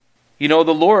You know,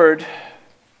 the Lord,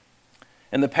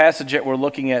 in the passage that we're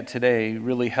looking at today,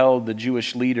 really held the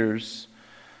Jewish leaders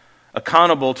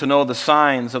accountable to know the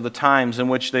signs of the times in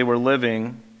which they were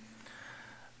living,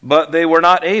 but they were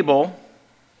not able,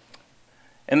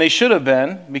 and they should have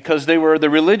been, because they were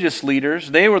the religious leaders.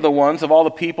 They were the ones of all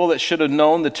the people that should have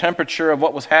known the temperature of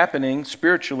what was happening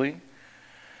spiritually.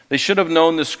 They should have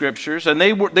known the Scriptures, and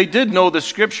they did know the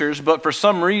Scriptures, but for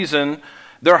some reason,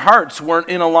 their hearts weren't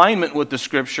in alignment with the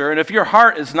Scripture. And if your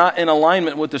heart is not in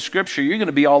alignment with the Scripture, you're going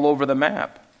to be all over the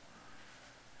map.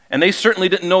 And they certainly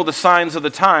didn't know the signs of the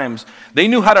times. They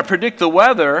knew how to predict the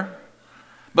weather,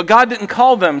 but God didn't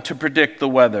call them to predict the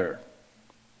weather.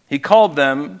 He called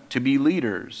them to be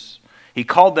leaders. He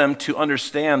called them to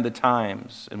understand the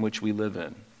times in which we live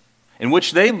in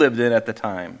which they lived in at the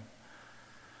time.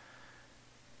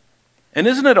 And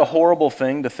isn't it a horrible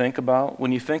thing to think about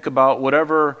when you think about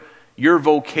whatever your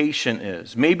vocation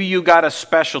is? Maybe you got a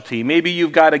specialty. Maybe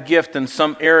you've got a gift in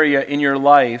some area in your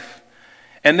life.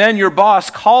 And then your boss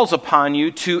calls upon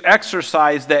you to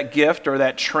exercise that gift or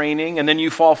that training, and then you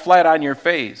fall flat on your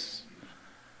face.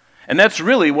 And that's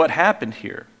really what happened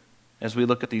here as we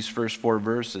look at these first 4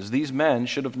 verses. These men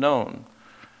should have known,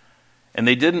 and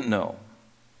they didn't know.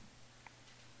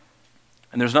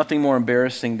 And there's nothing more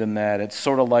embarrassing than that. It's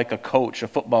sort of like a coach, a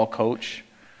football coach,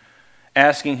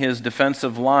 asking his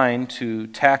defensive line to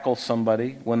tackle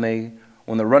somebody when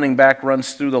the running back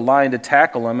runs through the line to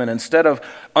tackle him, and instead of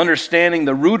understanding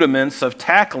the rudiments of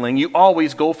tackling, you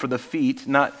always go for the feet,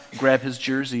 not grab his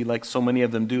jersey like so many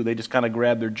of them do. They just kind of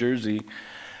grab their jersey.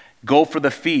 Go for the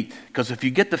feet, because if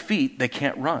you get the feet, they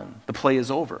can't run. The play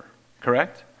is over,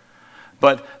 correct?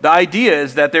 But the idea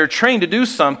is that they're trained to do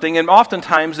something, and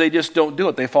oftentimes they just don't do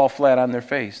it. They fall flat on their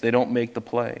face. They don't make the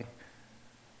play.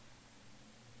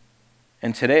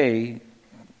 And today,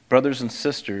 brothers and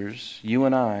sisters, you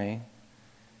and I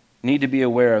need to be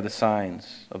aware of the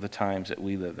signs of the times that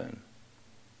we live in.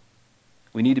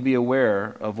 We need to be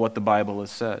aware of what the Bible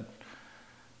has said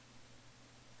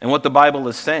and what the Bible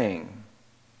is saying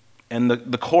and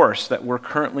the course that we're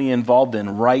currently involved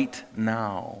in right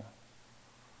now.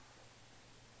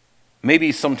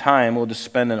 Maybe sometime we'll just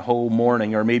spend a whole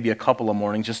morning or maybe a couple of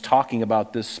mornings just talking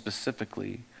about this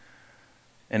specifically,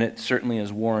 and it certainly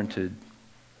is warranted.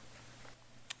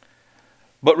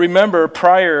 But remember,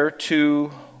 prior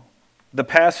to the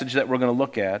passage that we're going to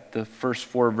look at, the first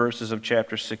 4 verses of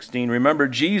chapter 16, remember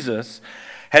Jesus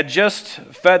had just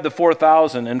fed the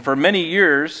 4,000, and for many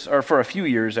years, or for a few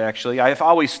years actually, I've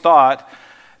always thought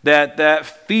that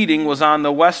feeding was on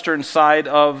the western side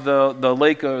of the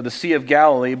lake or the Sea of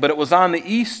Galilee, but it was on the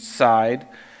east side,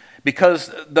 because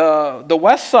the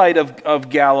west side of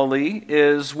Galilee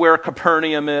is where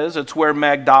Capernaum is, it's where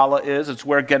Magdala is, it's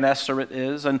where Gennesaret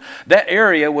is, and that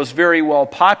area was very well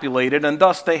populated, and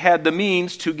thus they had the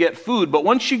means to get food. But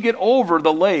once you get over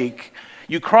the lake,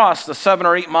 you cross the 7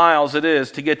 or 8 miles it is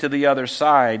to get to the other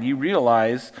side, you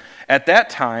realize at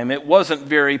that time it wasn't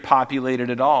very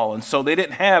populated at all, and so they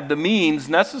didn't have the means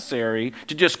necessary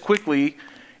to just quickly,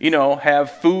 have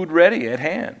food ready at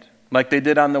hand, like they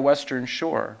did on the western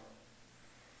shore.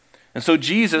 And so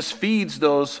Jesus feeds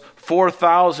those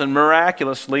 4,000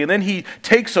 miraculously, and then he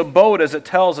takes a boat, as it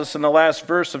tells us in the last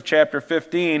verse of chapter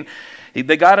 15.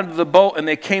 They got into the boat and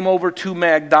they came over to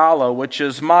Magdala, which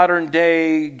is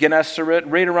modern-day Gennesaret,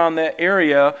 right around that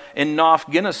area in North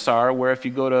Gennesar, where if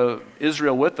you go to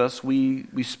Israel with us, we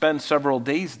spend several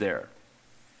days there.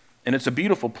 And it's a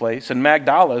beautiful place, and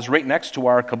Magdala is right next to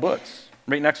our kibbutz,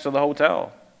 right next to the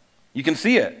hotel. You can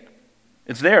see it.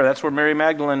 It's there. That's where Mary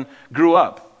Magdalene grew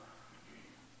up.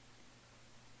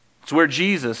 It's where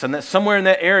Jesus, and that's somewhere in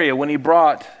that area when he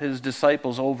brought his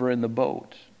disciples over in the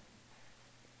boat.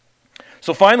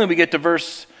 So finally we get to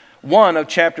verse 1 of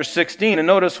chapter 16, and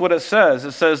notice what it says.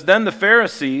 It says, "Then the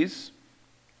Pharisees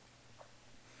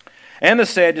and the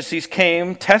Sadducees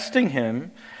came, testing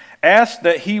him, asked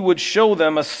that he would show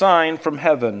them a sign from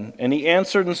heaven. And he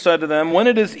answered and said to them, when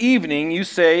it is evening, you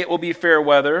say it will be fair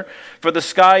weather, for the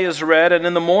sky is red, and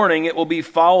in the morning it will be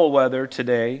foul weather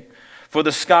today. For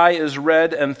the sky is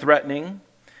red and threatening.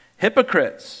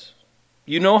 Hypocrites,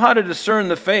 you know how to discern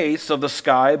the face of the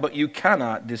sky, but you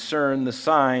cannot discern the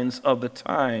signs of the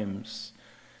times.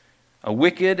 A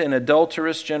wicked and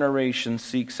adulterous generation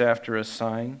seeks after a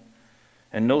sign,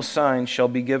 and no sign shall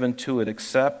be given to it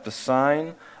except the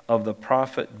sign of the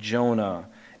prophet Jonah.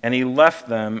 And he left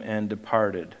them and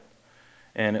departed.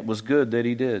 And it was good that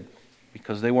he did,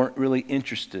 because they weren't really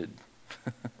interested.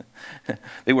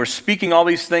 They were speaking all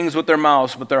these things with their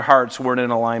mouths, but their hearts weren't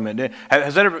in alignment.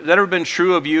 Has that ever been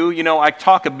true of you? I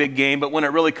talk a big game, but when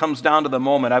it really comes down to the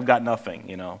moment, I've got nothing,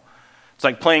 It's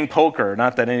like playing poker.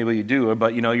 Not that anybody do it,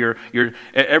 but you're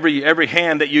every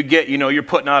hand that you get, you're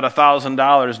putting out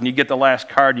 $1,000, and you get the last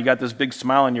card. You got this big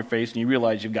smile on your face, and you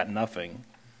realize you've got nothing.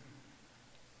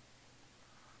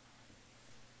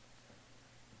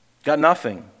 Got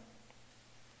nothing.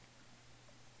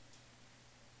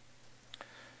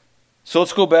 So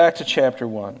let's go back to chapter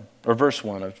 1, or verse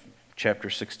 1 of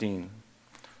chapter 16.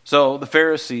 So the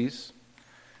Pharisees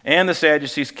and the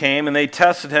Sadducees came, and they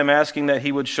tested him, asking that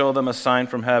he would show them a sign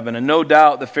from heaven. And no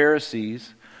doubt the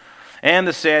Pharisees and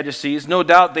the Sadducees, no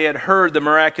doubt they had heard the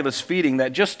miraculous feeding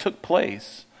that just took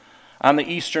place on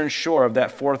the eastern shore of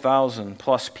that 4,000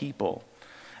 plus people.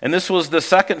 And this was the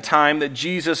second time that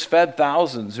Jesus fed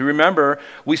thousands. Remember,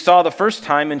 we saw the first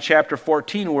time in chapter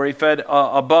 14 where he fed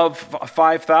above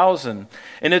 5,000.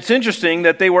 And it's interesting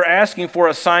that they were asking for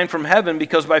a sign from heaven,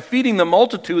 because by feeding the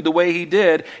multitude the way he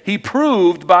did, he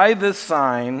proved by this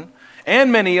sign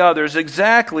and many others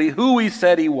exactly who he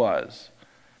said he was.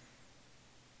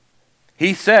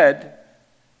 He said,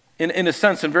 in a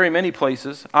sense, in very many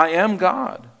places, I am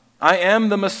God. I am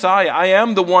the Messiah. I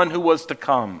am the one who was to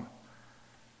come.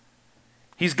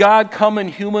 He's God come in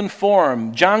human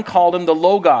form. John called him the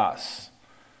Logos,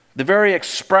 the very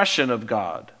expression of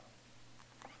God.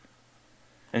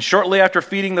 And shortly after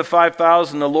feeding the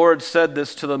 5,000, the Lord said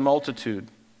this to the multitude.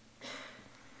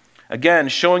 Again,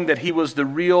 showing that he was the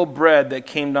real bread that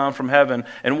came down from heaven.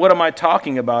 And what am I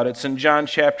talking about? It's in John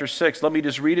chapter 6. Let me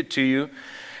just read it to you.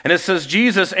 And it says,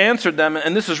 Jesus answered them,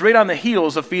 and this is right on the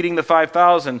heels of feeding the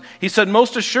 5,000. He said,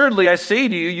 most assuredly, I say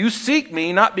to you, you seek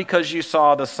me not because you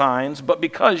saw the signs, but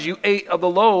because you ate of the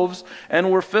loaves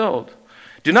and were filled.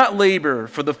 Do not labor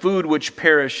for the food which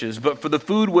perishes, but for the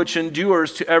food which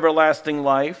endures to everlasting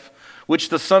life, which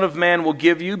the Son of Man will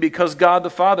give you, because God the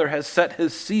Father has set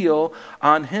his seal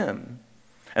on him.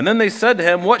 And then they said to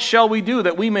him, what shall we do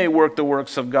that we may work the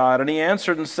works of God? And he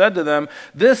answered and said to them,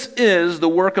 this is the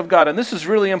work of God. And this is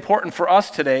really important for us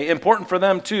today, important for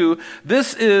them too.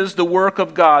 This is the work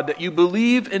of God, that you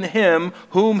believe in him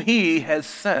whom he has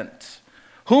sent.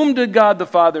 Whom did God the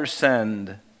Father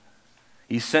send?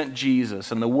 He sent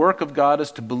Jesus. And the work of God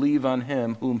is to believe on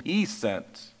him whom he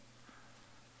sent.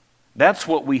 That's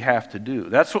what we have to do.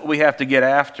 That's what we have to get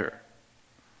after.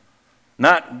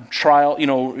 Not trial,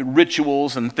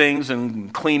 rituals and things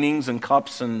and cleanings and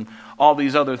cups and all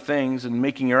these other things and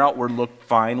making your outward look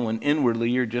fine when inwardly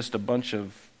you're just a bunch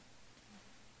of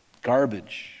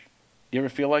garbage. You ever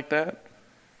feel like that?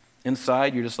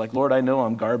 Inside, you're just like, Lord, I know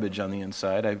I'm garbage on the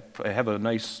inside. I have a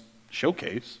nice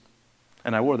showcase,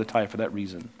 and I wore the tie for that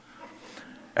reason.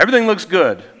 Everything looks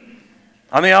good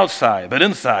on the outside, but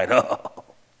inside,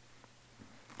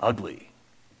 ugly.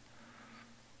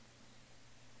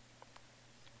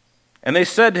 And they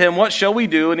said to him, what shall we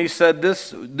do? And he said,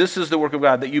 this is the work of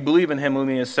God, that you believe in him whom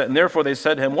he has sent. And therefore they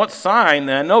said to him, what sign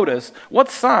then, notice, what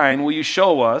sign will you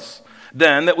show us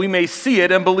then, that we may see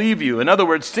it and believe you? In other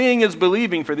words, seeing is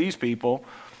believing for these people.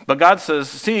 But God says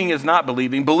seeing is not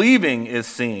believing. Believing is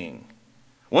seeing.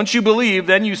 Once you believe,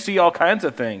 then you see all kinds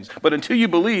of things. But until you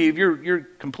believe, you're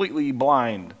completely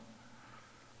blind.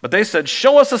 But they said,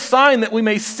 show us a sign that we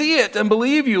may see it and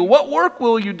believe you. What work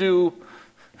will you do?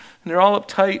 And they're all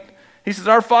uptight. He says,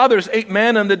 our fathers ate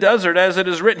manna in the desert, as it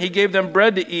is written, he gave them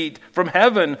bread to eat from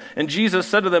heaven. And Jesus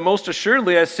said to them, most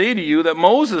assuredly I say to you that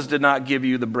Moses did not give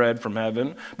you the bread from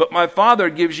heaven, but my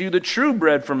Father gives you the true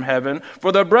bread from heaven.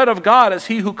 For the bread of God is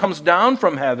he who comes down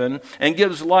from heaven and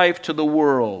gives life to the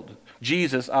world.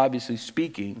 Jesus obviously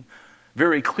speaking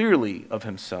very clearly of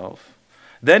himself.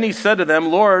 Then they said to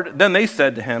him, Lord,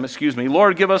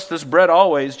 give us this bread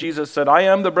always. Jesus said, I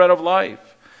am the bread of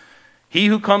life. He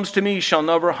who comes to me shall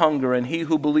never hunger, and he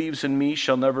who believes in me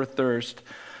shall never thirst.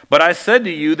 But I said to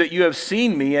you that you have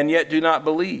seen me, and yet do not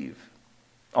believe.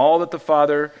 All that the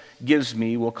Father gives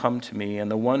me will come to me,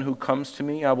 and the one who comes to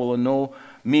me I will in no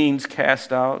means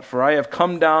cast out. For I have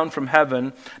come down from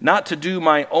heaven, not to do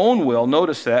my own will,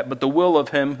 notice that, but the will of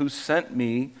him who sent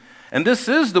me. And this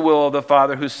is the will of the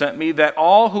Father who sent me, that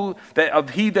of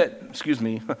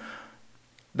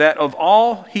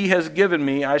all he has given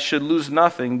me, I should lose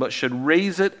nothing, but should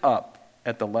raise it up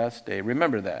at the last day.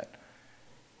 Remember that.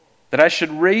 That I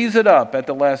should raise it up at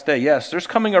the last day. Yes, there's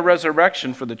coming a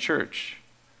resurrection for the church.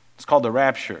 It's called the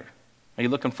rapture. Are you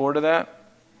looking forward to that?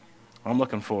 I'm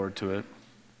looking forward to it.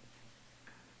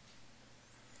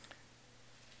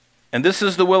 And this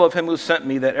is the will of him who sent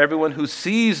me, that everyone who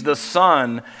sees the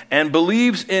Son and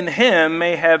believes in him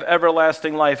may have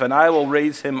everlasting life, and I will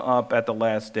raise him up at the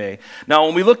last day. Now,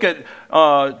 when we look at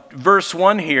verse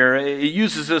 1 here, it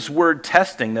uses this word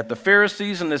testing, that the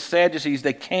Pharisees and the Sadducees,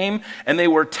 they came and they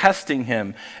were testing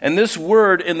him. And this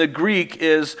word in the Greek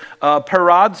is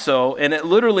peiradzo, and it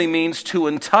literally means to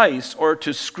entice or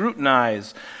to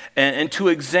scrutinize. And to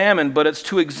examine, but it's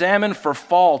to examine for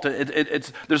fault.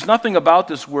 There's nothing about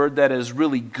this word that is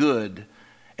really good.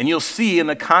 And you'll see in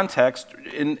the context,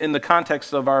 in the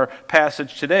context of our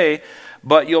passage today,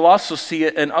 but you'll also see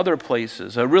it in other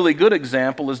places. A really good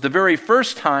example is the very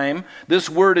first time this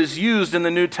word is used in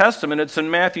the New Testament. It's in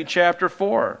Matthew chapter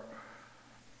 4.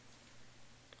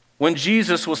 When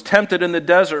Jesus was tempted in the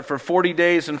desert for 40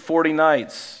 days and 40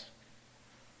 nights.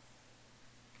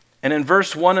 And in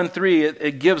verse 1 and 3,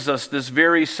 it gives us this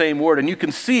very same word. And you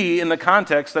can see in the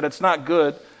context that it's not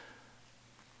good.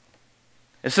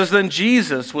 It says, then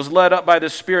Jesus was led up by the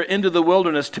Spirit into the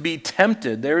wilderness to be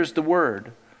tempted. There's the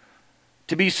word.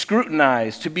 To be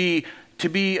scrutinized, to be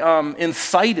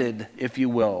incited, if you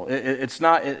will. It's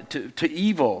not to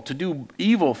evil, to do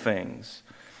evil things.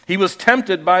 He was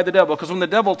tempted by the devil, because when the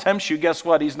devil tempts you, guess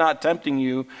what? He's not tempting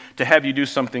you to have you do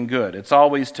something good. It's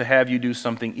always to have you do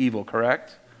something evil,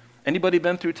 correct? Anybody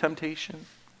been through temptation?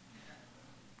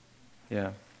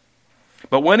 Yeah.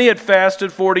 But when he had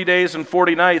fasted 40 days and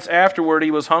 40 nights, afterward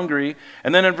he was hungry.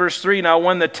 And then in verse 3, now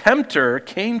when the tempter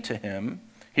came to him,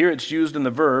 here it's used in the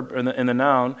verb, in the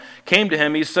noun, came to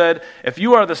him, he said, if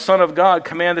you are the Son of God,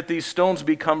 command that these stones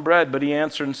become bread. But he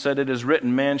answered and said, it is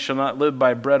written, man shall not live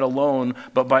by bread alone,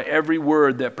 but by every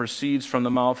word that proceeds from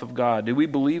the mouth of God. Do we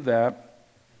believe that?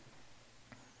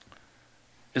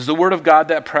 Is the word of God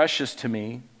that precious to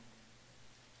me?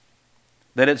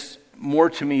 That it's more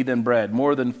to me than bread,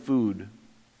 more than food?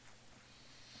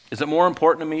 Is it more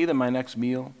important to me than my next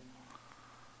meal?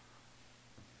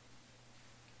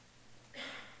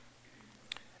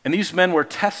 And these men were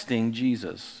testing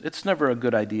Jesus. It's never a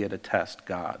good idea to test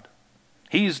God.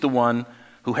 He's the one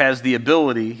who has the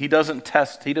ability. He doesn't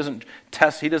tempt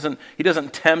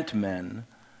men,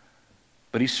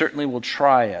 but he certainly will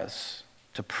try us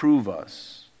to prove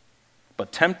us.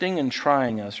 But tempting and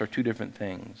trying us are two different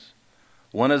things.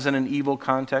 One is in an evil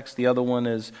context. The other one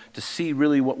is to see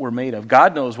really what we're made of.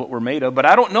 God knows what we're made of, but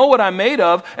I don't know what I'm made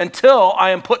of until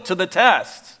I am put to the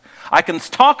test. I can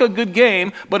talk a good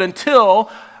game, but until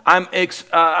I'm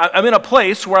in a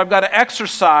place where I've got to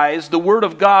exercise the Word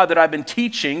of God that I've been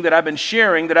teaching, that I've been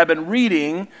sharing, that I've been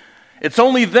reading, it's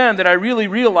only then that I really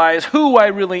realize who I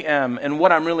really am and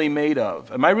what I'm really made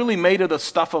of. Am I really made of the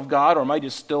stuff of God, or am I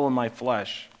just still in my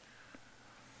flesh?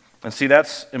 And see,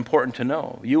 that's important to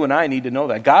know. You and I need to know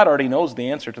that. God already knows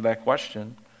the answer to that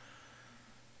question.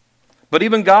 But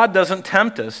even God doesn't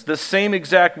tempt us. The same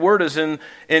exact word is in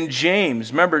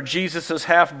James. Remember, Jesus'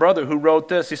 half-brother who wrote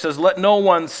this. He says, let no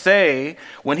one say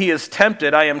when he is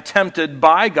tempted, I am tempted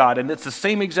by God. And it's the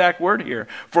same exact word here.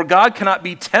 For God cannot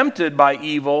be tempted by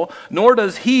evil, nor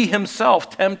does he himself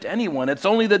tempt anyone. It's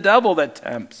only the devil that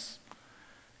tempts.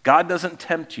 God doesn't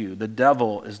tempt you. The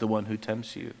devil is the one who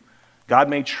tempts you. God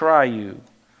may try you.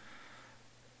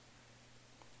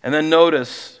 And then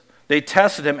notice, they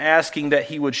tested him, asking that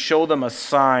he would show them a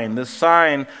sign. The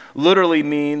sign literally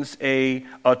means a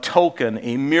token,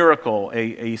 a miracle,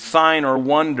 a sign or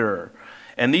wonder.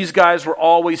 And these guys were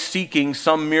always seeking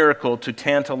some miracle to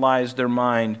tantalize their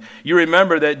mind. You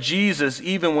remember that Jesus,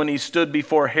 even when he stood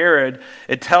before Herod,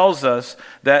 it tells us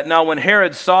that now when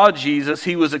Herod saw Jesus,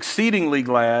 he was exceedingly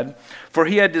glad, for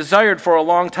he had desired for a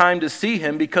long time to see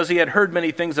him because he had heard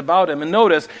many things about him. And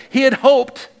notice, he had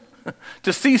hoped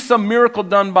to see some miracle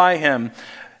done by him.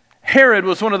 Herod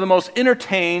was one of the most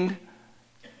entertained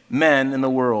men in the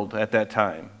world at that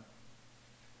time.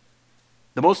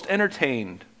 The most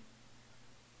entertained.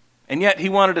 And yet he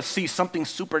wanted to see something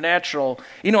supernatural.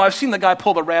 You know, I've seen the guy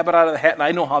pull the rabbit out of the hat, and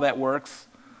I know how that works.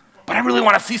 But I really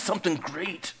want to see something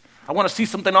great. I want to see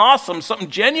something awesome, something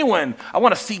genuine. I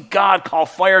want to see God call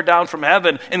fire down from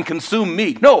heaven and consume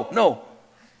me. No.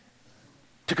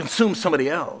 To consume somebody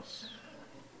else.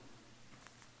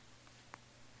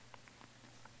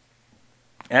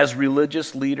 As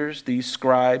religious leaders, these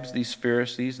scribes, these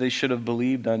Pharisees, they should have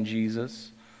believed on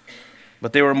Jesus.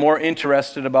 But they were more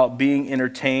interested about being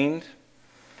entertained.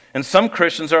 And some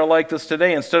Christians are like this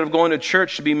today. Instead of going to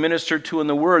church to be ministered to in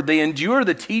the Word, they endure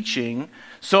the teaching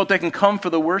so that they can come for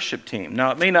the worship team.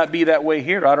 Now, it may not be that way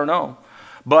here. I don't know.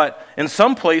 But in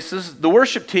some places, the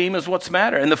worship team is what's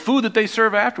matter. And the food that they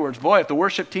serve afterwards. Boy, if the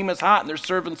worship team is hot and they're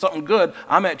serving something good,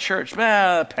 I'm at church.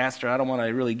 Pastor, I don't want to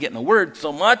really get in the Word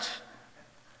so much.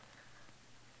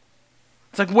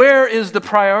 It's like, where is the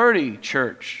priority,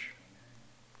 church?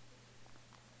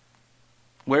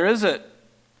 Where is it?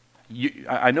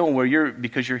 I know where you're,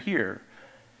 because you're here.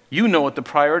 You know what the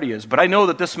priority is, but I know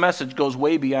that this message goes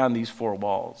way beyond these four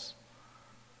walls.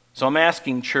 So I'm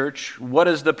asking, church, what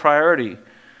is the priority?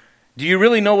 Do you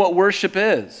really know what worship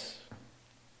is?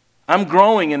 I'm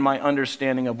growing in my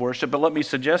understanding of worship, but let me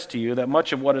suggest to you that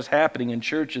much of what is happening in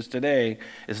churches today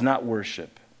is not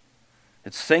worship.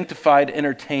 It's sanctified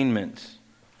entertainment.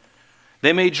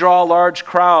 They may draw large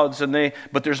crowds,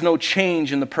 but there's no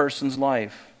change in the person's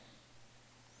life.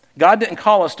 God didn't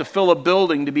call us to fill a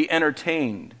building to be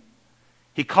entertained.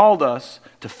 He called us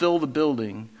to fill the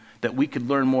building that we could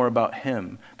learn more about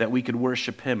Him, that we could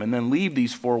worship Him, and then leave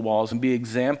these four walls and be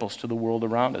examples to the world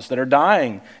around us that are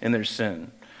dying in their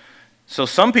sin. So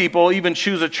some people even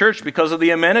choose a church because of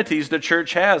the amenities the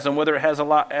church has and whether it has a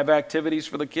lot of activities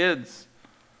for the kids.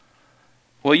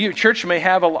 Well, your church may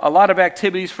have a lot of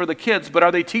activities for the kids, but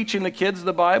are they teaching the kids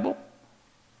the Bible?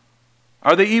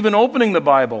 Are they even opening the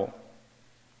Bible?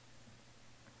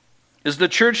 Is the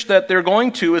church that they're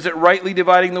going to, is it rightly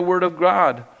dividing the Word of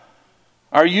God?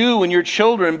 Are you and your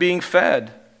children being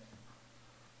fed?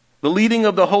 The leading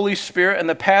of the Holy Spirit and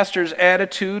the pastor's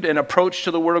attitude and approach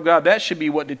to the Word of God, that should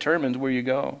be what determines where you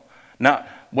go. Not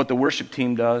what the worship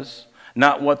team does,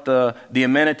 not what the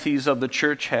amenities of the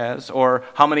church has, or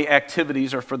how many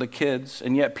activities are for the kids.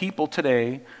 And yet people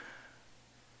today,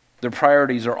 their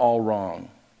priorities are all wrong.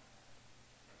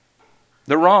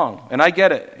 They're wrong, and I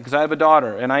get it, because I have a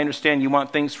daughter, and I understand you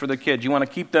want things for the kids. You want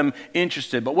to keep them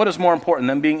interested, but what is more important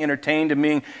than being entertained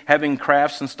and having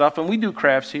crafts and stuff? And we do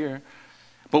crafts here.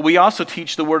 But we also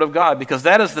teach the Word of God, because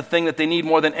that is the thing that they need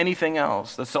more than anything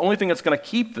else. That's the only thing that's going to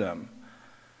keep them.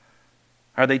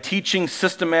 Are they teaching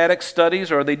systematic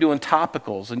studies, or are they doing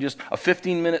topicals and just a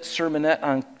 15-minute sermonette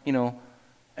on,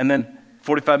 and then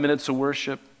 45 minutes of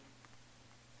worship?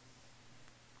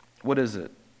 What is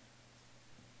it?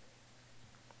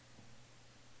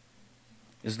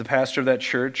 Is the pastor of that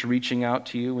church reaching out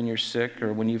to you when you're sick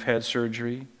or when you've had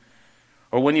surgery?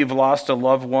 Or when you've lost a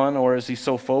loved one? Or is he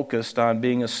so focused on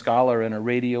being a scholar and a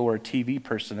radio or a TV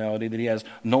personality that he has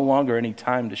no longer any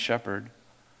time to shepherd?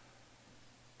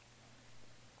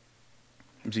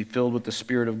 Is he filled with the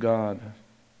Spirit of God?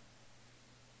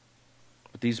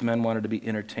 But these men wanted to be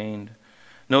entertained.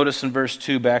 Notice in verse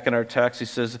 2, back in our text, he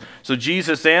says, "So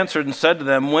Jesus answered and said to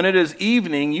them, when it is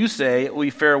evening, you say, it will be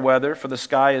fair weather, for the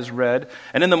sky is red.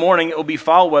 And in the morning it will be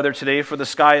foul weather today, for the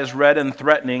sky is red and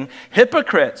threatening.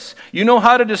 Hypocrites! You know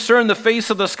how to discern the face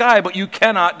of the sky, but you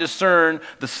cannot discern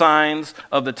the signs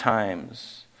of the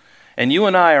times." And you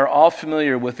and I are all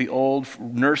familiar with the old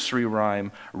nursery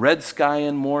rhyme, red sky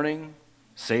in morning,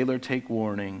 sailor take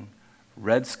warning.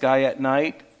 Red sky at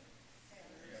night?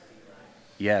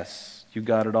 Yes. You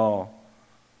got it all.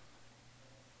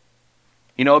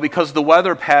 Because the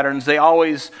weather patterns, they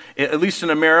always, at least in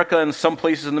America and some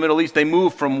places in the Middle East, they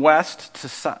move from west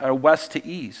to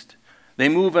east. They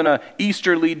move in an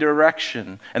easterly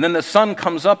direction. And then the sun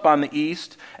comes up on the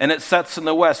east and it sets in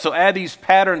the west. So as these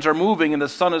patterns are moving and the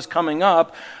sun is coming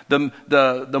up,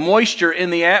 the moisture in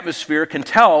the atmosphere can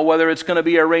tell whether it's going to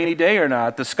be a rainy day or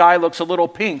not. The sky looks a little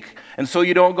pink, and so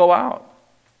you don't go out.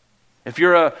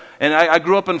 I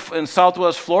grew up in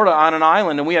southwest Florida on an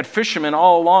island, and we had fishermen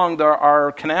all along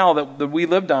our canal that we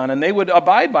lived on, and they would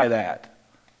abide by that.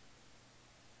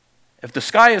 If the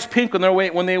sky is pink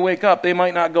when they wake up, they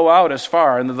might not go out as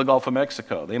far into the Gulf of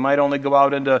Mexico. They might only go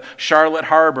out into Charlotte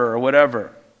Harbor or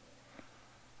whatever.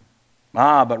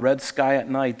 But red sky at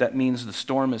night, that means the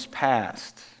storm is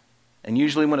past. And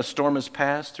usually when a storm is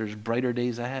past, there's brighter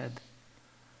days ahead.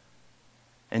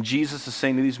 And Jesus is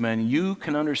saying to these men, you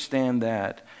can understand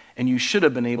that, and you should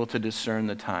have been able to discern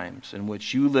the times in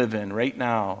which you live in right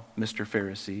now, Mr.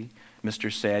 Pharisee,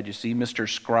 Mr. Sadducee, Mr.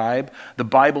 Scribe, the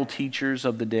Bible teachers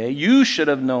of the day. You should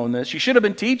have known this. You should have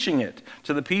been teaching it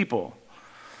to the people.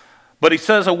 But he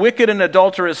says, a wicked and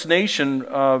adulterous generation,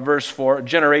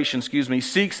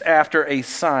 seeks after a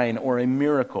sign or a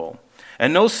miracle.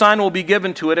 And no sign will be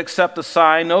given to it except the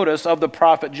sign, notice, of the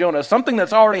prophet Jonah. Something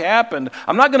that's already happened.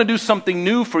 I'm not going to do something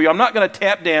new for you. I'm not going to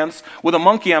tap dance with a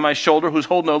monkey on my shoulder who's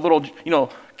holding a little,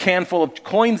 can full of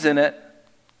coins in it.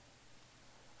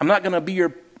 I'm not going to be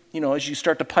your, as you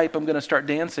start to pipe, I'm going to start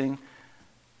dancing.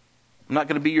 I'm not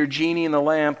going to be your genie in the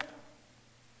lamp.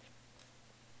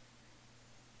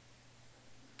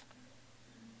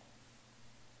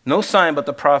 No sign but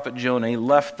the prophet Jonah. He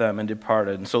left them and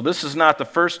departed. And so this is not the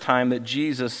first time that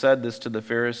Jesus said this to the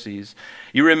Pharisees.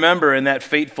 You remember in that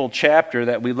fateful chapter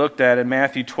that we looked at in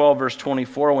Matthew 12, verse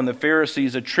 24, when the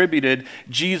Pharisees attributed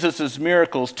Jesus'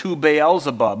 miracles to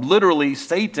Beelzebub, literally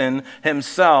Satan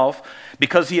himself,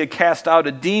 because he had cast out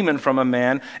a demon from a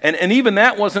man. And even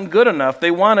that wasn't good enough.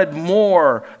 They wanted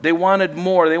more. They wanted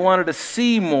more. They wanted to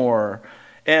see more.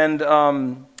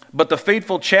 But the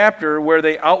fateful chapter where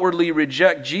they outwardly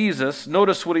reject Jesus,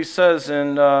 notice what he says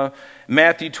in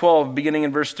Matthew 12, beginning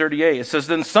in verse 38. It says,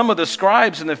 "Then some of the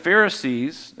scribes and the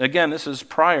Pharisees," again, this is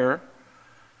prior,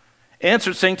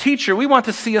 "answered, saying, 'Teacher, we want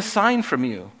to see a sign from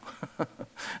you.'"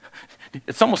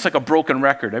 It's almost like a broken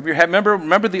record.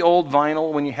 Remember the old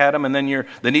vinyl when you had them, and then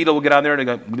the needle would get on there and it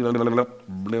go,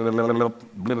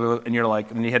 and you're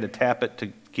like, and you had to tap it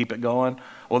to keep it going?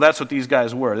 Well, that's what these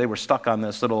guys were. They were stuck on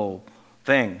this little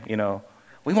thing, you know.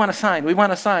 We want a sign. We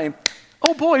want a sign.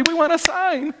 Oh boy, we want a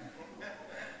sign.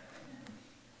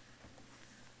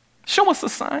 Show us a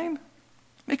sign.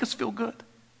 Make us feel good.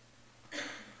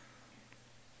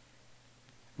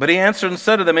 But he answered and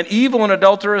said to them, "An evil and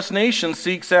adulterous nation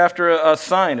seeks after a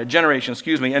sign, a generation,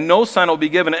 and no sign will be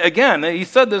given." Again, he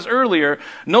said this earlier,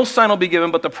 no sign will be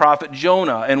given but the prophet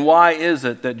Jonah. And why is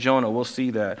it that Jonah? We'll see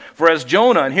that. For as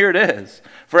Jonah, and here it is,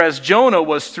 for as Jonah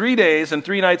was 3 days and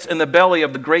 3 nights in the belly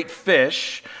of the great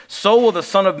fish, so will the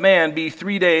Son of Man be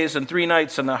 3 days and 3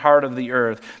 nights in the heart of the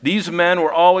earth. These men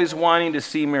were always wanting to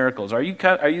see miracles. Are you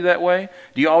that way?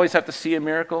 Do you always have to see a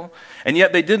miracle? And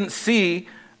yet they didn't see.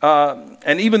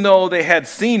 And even though they had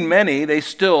seen many, they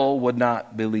still would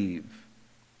not believe.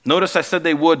 Notice I said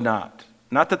they would not.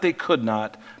 Not that they could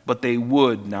not, but they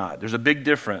would not. There's a big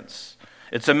difference.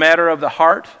 It's a matter of the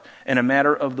heart and a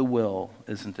matter of the will,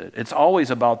 isn't it? It's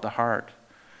always about the heart.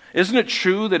 Isn't it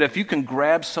true that if you can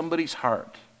grab somebody's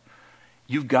heart,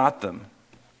 you've got them?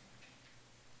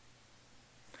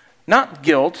 Not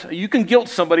guilt. You can guilt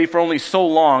somebody for only so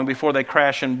long before they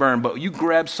crash and burn, but you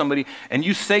grab somebody and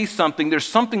you say something, there's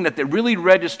something that really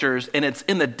registers, and it's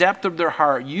in the depth of their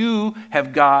heart. You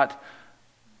have got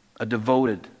a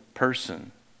devoted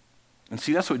person. And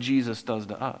see, that's what Jesus does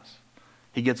to us.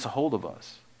 He gets a hold of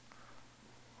us.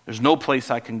 There's no place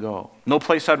I can go. No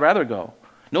place I'd rather go.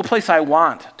 No place I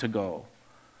want to go.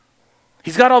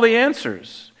 He's got all the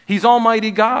answers. He's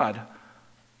Almighty God.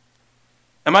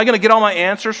 Am I going to get all my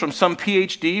answers from some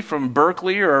PhD from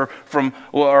Berkeley or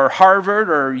Harvard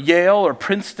or Yale or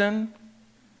Princeton?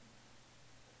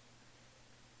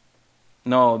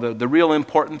 No, the real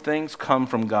important things come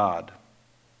from God.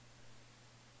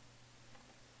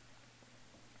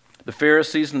 The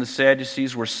Pharisees and the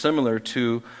Sadducees were similar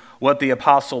to what the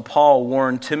Apostle Paul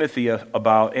warned Timothy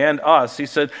about and us. He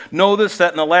said, "Know this, that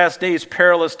in the last days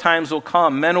perilous times will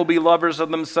come. Men will be lovers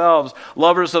of themselves,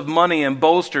 lovers of money and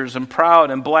boasters and proud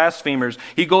and blasphemers."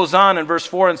 He goes on in verse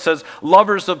 4 and says,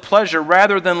 "Lovers of pleasure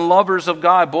rather than lovers of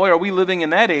God." Boy, are we living in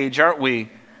that age, aren't we?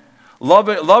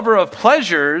 Lover of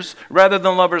pleasures rather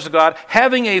than lovers of God,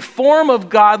 having a form of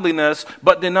godliness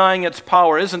but denying its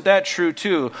power. Isn't that true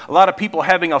too? A lot of people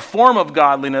having a form of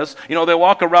godliness, they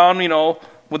walk around,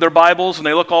 with their Bibles and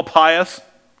they look all pious.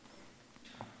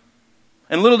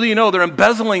 And little do you know, they're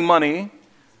embezzling money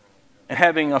and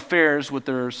having affairs with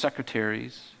their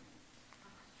secretaries.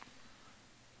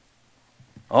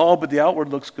 Oh, but the outward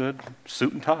looks good.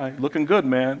 Suit and tie. Looking good,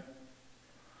 man.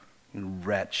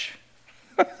 Wretch.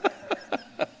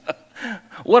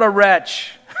 What a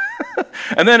wretch.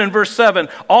 And then in verse 7,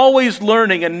 always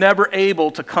learning and never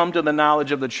able to come to the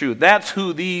knowledge of the truth. That's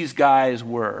who these guys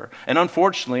were. And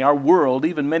unfortunately, our world,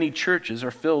 even many churches,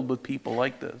 are filled with people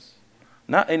like this.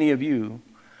 Not any of you.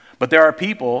 But there are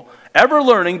people ever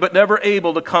learning but never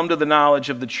able to come to the knowledge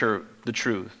of the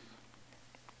truth.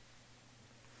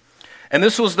 And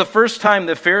this was the first time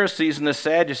the Pharisees and the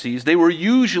Sadducees, they were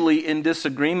usually in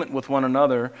disagreement with one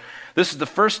another. This is the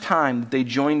first time that they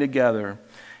joined together.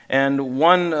 And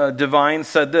one divine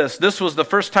said this was the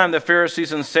first time the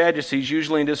Pharisees and Sadducees,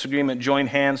 usually in disagreement, joined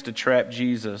hands to trap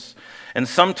Jesus. And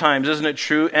sometimes, isn't it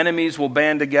true, enemies will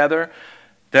band together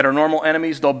that are normal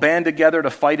enemies. They'll band together to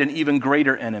fight an even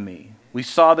greater enemy. We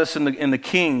saw this in the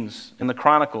Kings, in the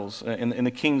Chronicles, in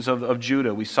the Kings of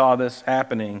Judah. We saw this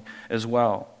happening as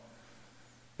well.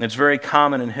 It's very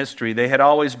common in history. They had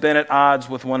always been at odds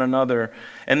with one another.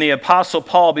 And the Apostle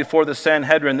Paul, before the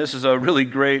Sanhedrin, this is a really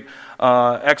great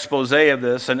expose of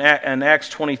this. And Acts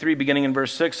 23, beginning in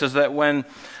verse 6, says that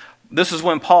this is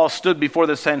when Paul stood before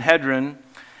the Sanhedrin.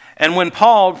 And when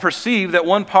Paul perceived that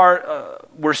one part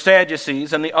were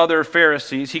Sadducees and the other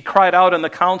Pharisees, he cried out in the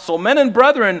council, "Men and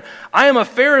brethren, I am a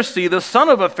Pharisee, the son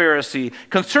of a Pharisee.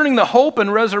 Concerning the hope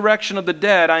and resurrection of the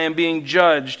dead, I am being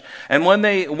judged." And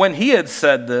when he had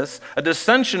said this, a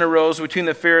dissension arose between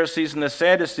the Pharisees and the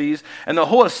Sadducees, and the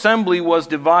whole assembly was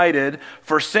divided.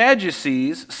 For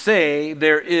Sadducees say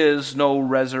there is no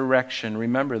resurrection.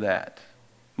 Remember that.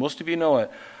 Most of you know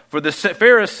it. For the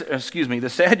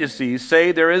Sadducees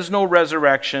say there is no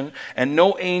resurrection and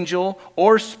no angel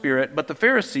or spirit, but the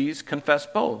Pharisees confess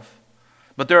both.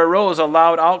 But there arose a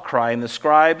loud outcry, and the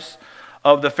scribes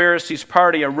of the Pharisees'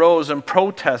 party arose and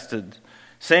protested,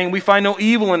 saying, "We find no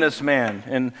evil in this man."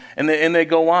 And they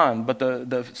go on. But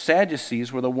the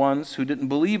Sadducees were the ones who didn't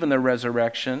believe in the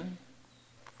resurrection.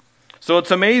 So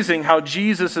it's amazing how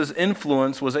Jesus'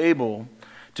 influence was able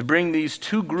to bring these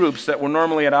two groups that were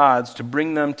normally at odds, to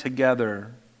bring them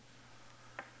together.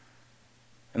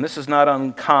 And this is not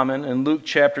uncommon. In Luke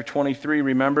chapter 23,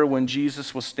 remember when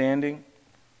Jesus was standing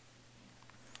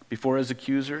before his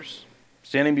accusers,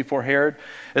 standing before Herod?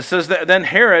 It says that then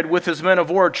Herod, with his men of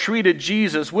war, treated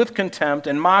Jesus with contempt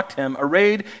and mocked him,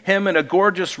 arrayed him in a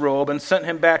gorgeous robe, and sent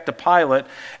him back to Pilate.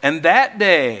 And that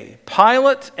day,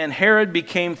 Pilate and Herod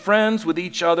became friends with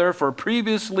each other, for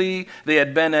previously they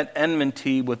had been at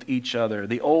enmity with each other.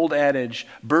 The old adage,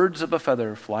 birds of a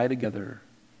feather fly together,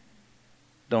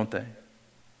 don't they?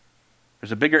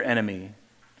 There's a bigger enemy.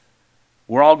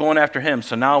 We're all going after him,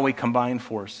 so now we combine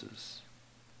forces.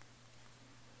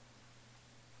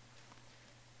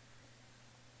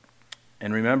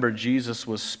 And remember, Jesus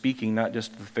was speaking not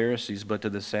just to the Pharisees, but to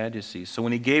the Sadducees. So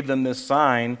when he gave them this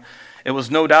sign, it was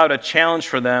no doubt a challenge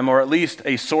for them, or at least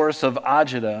a source of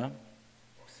agita.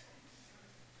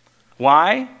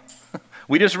 Why?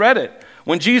 We just read it.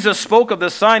 When Jesus spoke of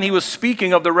this sign, he was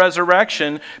speaking of the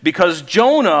resurrection, because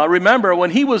Jonah, remember,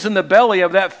 when he was in the belly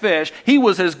of that fish, he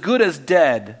was as good as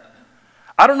dead.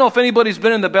 I don't know if anybody's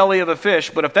been in the belly of a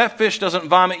fish, but if that fish doesn't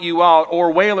vomit you out,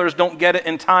 or whalers don't get it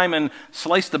in time and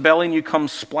slice the belly and you come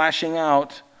splashing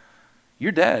out,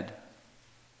 you're dead.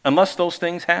 Unless those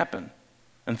things happen.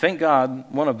 And thank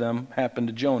God one of them happened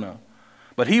to Jonah.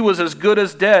 But he was as good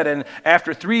as dead, and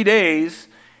after 3 days,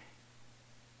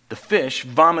 the fish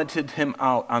vomited him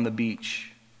out on the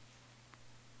beach.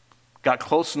 Got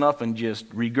close enough and just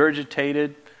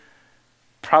regurgitated.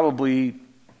 Probably,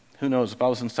 who knows, if I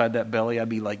was inside that belly, I'd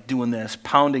be like doing this,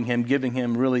 pounding him, giving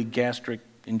him really gastric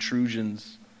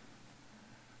intrusions.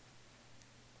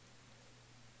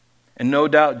 And no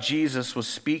doubt Jesus was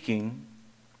speaking.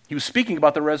 He was speaking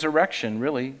about the resurrection,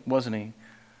 really, wasn't he?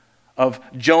 Of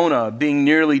Jonah being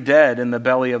nearly dead in the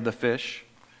belly of the fish,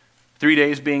 3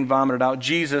 days being vomited out.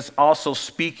 Jesus also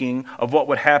speaking of what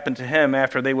would happen to him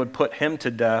after they would put him to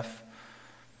death.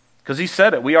 Because he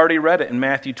said it. We already read it in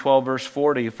Matthew 12, verse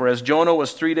 40. For as Jonah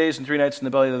was 3 days and 3 nights in the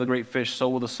belly of the great fish, so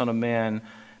will the Son of Man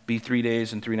be 3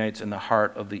 days and 3 nights in the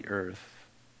heart of the earth.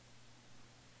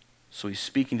 So he's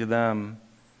speaking to them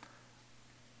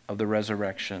of the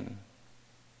resurrection.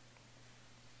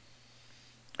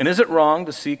 And is it wrong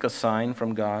to seek a sign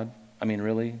from God? I mean,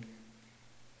 really?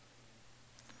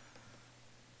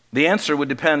 The answer would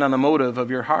depend on the motive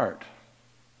of your heart.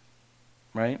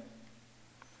 Right?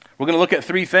 We're going to look at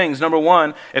three things. Number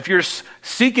one, if you're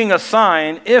seeking a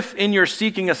sign, if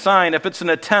it's an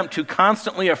attempt to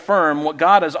constantly affirm what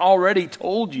God has already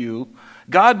told you,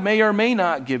 God may or may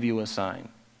not give you a sign.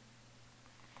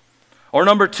 Or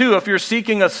number two, if you're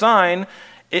seeking a sign,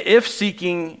 if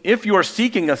you're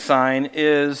seeking a sign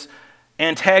is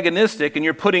antagonistic and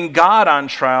you're putting God on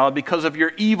trial because of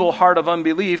your evil heart of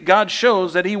unbelief, God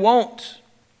shows that he won't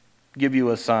give you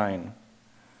a sign.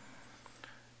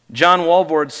 John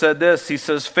Walvoord said this. He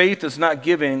says, faith is not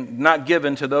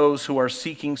given to those who are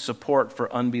seeking support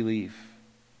for unbelief.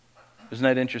 Isn't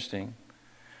that interesting?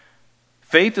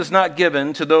 Faith is not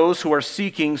given to those who are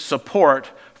seeking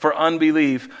support for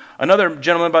unbelief. Another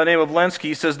gentleman by the name of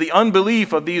Lenski says, the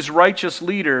unbelief of these religious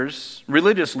leaders,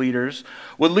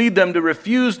 would lead them to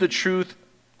refuse the truth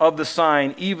of the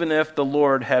sign, even if the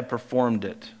Lord had performed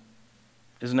it.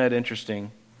 Isn't that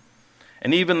interesting?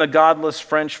 And even the godless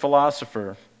French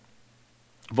philosopher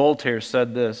Voltaire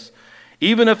said this,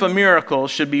 even if a miracle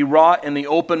should be wrought in the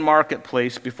open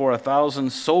marketplace before 1,000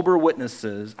 sober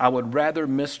witnesses, I would rather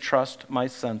mistrust my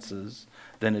senses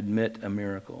than admit a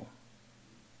miracle.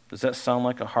 Does that sound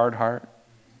like a hard heart?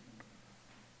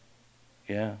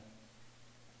 Yeah.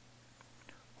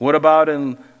 What about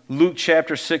in Luke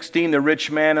chapter 16, the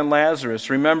rich man and Lazarus?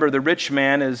 Remember, the rich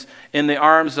man is in the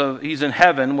arms of, he's in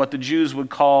heaven, what the Jews would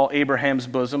call Abraham's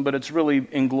bosom, but it's really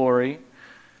in glory.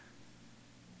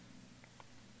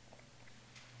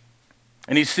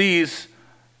 And he sees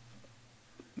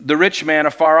the rich man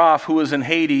afar off who was in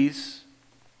Hades.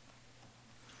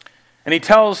 And he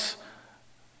tells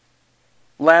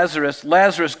Lazarus,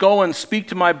 Lazarus, go and speak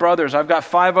to my brothers. I've got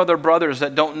 5 other brothers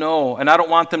that don't know, and I don't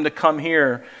want them to come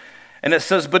here. And it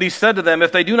says, but he said to them,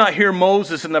 if they do not hear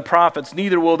Moses and the prophets,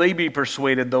 neither will they be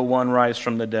persuaded though one rise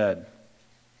from the dead.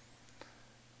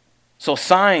 So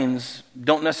signs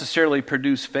don't necessarily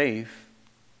produce faith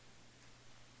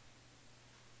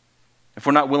if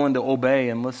we're not willing to obey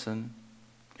and listen.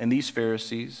 And these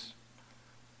Pharisees,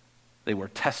 they were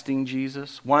testing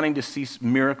Jesus, wanting to see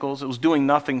miracles. It was doing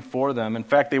nothing for them. In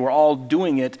fact, they were all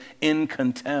doing it in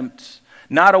contempt,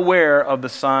 not aware of the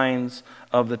signs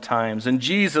of the times. And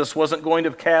Jesus wasn't going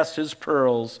to cast his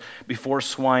pearls before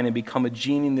swine and become a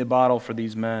genie in the bottle for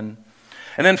these men.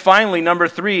 And then finally, number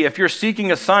 3, if you're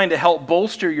seeking a sign to help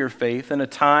bolster your faith in a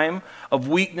time of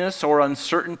weakness or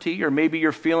uncertainty, or maybe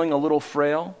you're feeling a little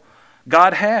frail,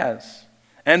 God has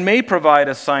and may provide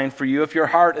a sign for you if your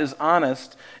heart is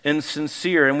honest and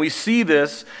sincere. And we see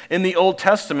this in the Old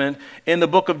Testament in the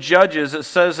book of Judges. It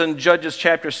says in Judges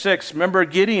chapter 6, remember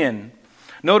Gideon.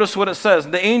 Notice what it says.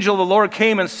 The angel of the Lord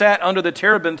came and sat under the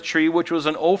terebinth tree, which was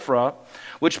an Ophrah,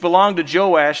 which belonged to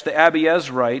Joash the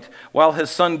Abiezrite, while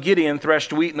his son Gideon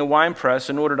threshed wheat in the winepress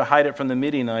in order to hide it from the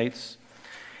Midianites.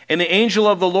 And the angel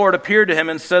of the Lord appeared to him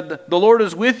and said, the Lord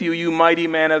is with you, you mighty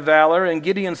man of valor. And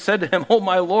Gideon said to him, oh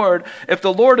my Lord, if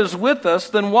the Lord is with us,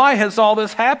 then why has all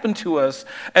this happened to us?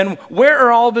 And where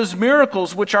are all of his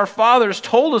miracles which our fathers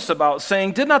told us about,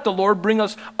 saying, did not the Lord bring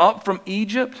us up from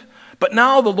Egypt? But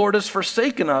now the Lord has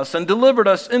forsaken us and delivered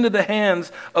us into the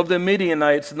hands of the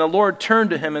Midianites. And the Lord turned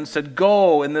to him and said,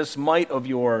 go in this might of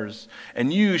yours,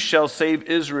 and you shall save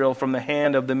Israel from the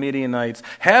hand of the Midianites.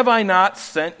 Have I not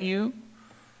sent you?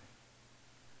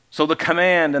 So the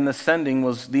command and the sending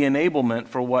was the enablement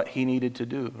for what he needed to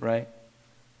do, right?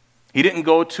 He didn't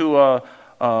go to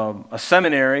a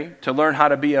seminary to learn how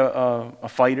to be a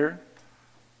fighter.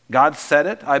 God said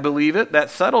it, I believe it, that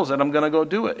settles it, I'm going to go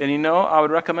do it. And I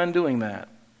would recommend doing that.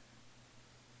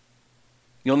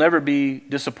 You'll never be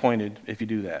disappointed if you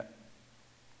do that.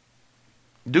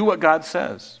 Do what God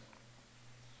says.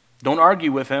 Don't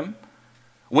argue with him.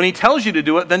 When he tells you to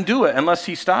do it, then do it, unless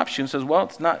he stops you and says, well,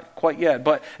 it's not quite yet.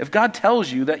 But if God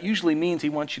tells you, that usually means he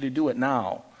wants you to do it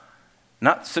now,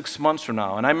 not 6 months from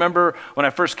now. And I remember when I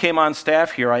first came on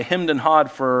staff here, I hemmed and hawed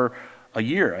for a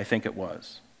year, I think it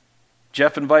was.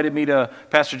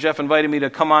 Pastor Jeff invited me to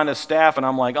come on as staff, and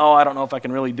I'm like, I don't know if I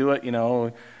can really do it,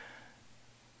 And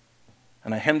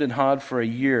I hemmed and hawed for a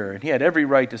year, and he had every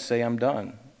right to say, I'm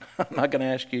done. I'm not going to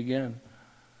ask you again.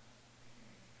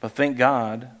 But thank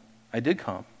God, I did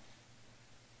come.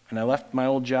 And I left my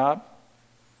old job.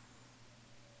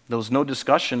 There was no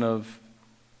discussion of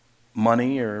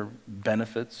money or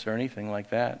benefits or anything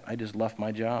like that. I just left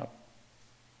my job.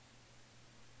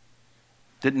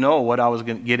 Didn't know what I was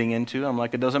getting into. I'm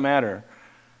like, it doesn't matter.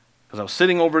 Because I was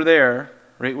sitting over there,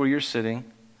 right where you're sitting,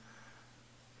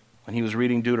 when he was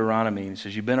reading Deuteronomy. He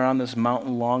says, you've been around this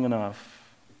mountain long enough.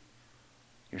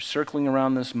 You're circling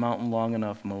around this mountain long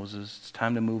enough, Moses. It's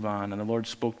time to move on. And the Lord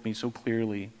spoke to me so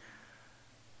clearly.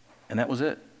 And that was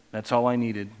it. That's all I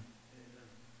needed.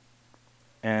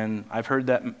 And I've read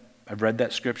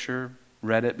that scripture,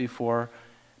 read it before.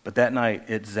 But that night,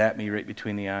 it zapped me right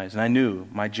between the eyes. And I knew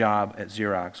my job at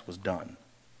Xerox was done.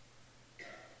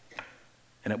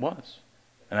 And it was.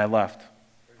 And I left,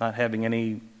 not having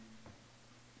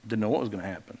didn't know what was going to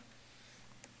happen.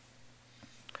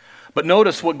 But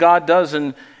notice what God does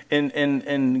in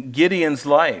Gideon's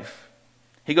life.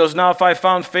 He goes, now if I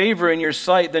found favor in your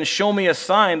sight, then show me a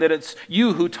sign that it's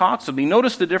you who talks with me.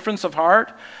 Notice the difference of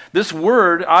heart. This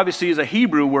word obviously is a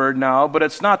Hebrew word now, but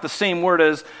it's not the same word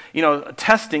as,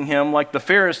 testing him like the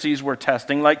Pharisees were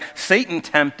testing, like Satan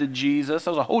tempted Jesus.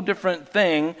 That was a whole different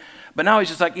thing. But now he's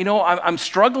just like, I'm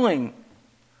struggling.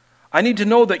 I need to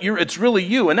know that it's really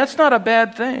you. And that's not a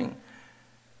bad thing.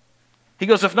 He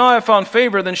goes, if now I have found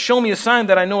favor, then show me a sign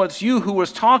that I know it's you who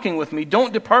was talking with me.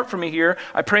 Don't depart from me here,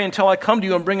 I pray, until I come to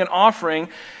you and bring an offering.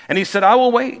 And he said, I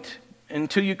will wait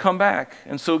until you come back.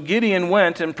 And so Gideon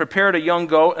went and prepared a young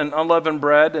goat and unleavened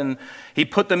bread, and he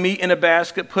put the meat in a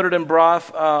basket, put it in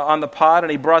broth on the pot,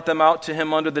 and he brought them out to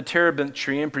him under the terebinth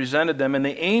tree and presented them. And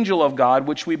the angel of God,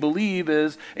 which we believe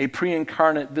is a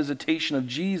pre-incarnate visitation of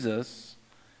Jesus,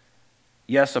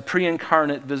 yes, a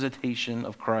pre-incarnate visitation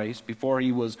of Christ before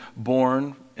he was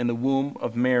born in the womb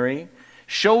of Mary,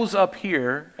 shows up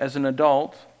here as an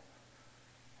adult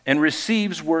and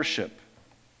receives worship.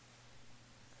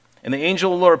 And the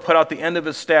angel of the Lord put out the end of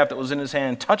his staff that was in his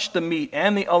hand, touched the meat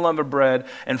and the unleavened bread,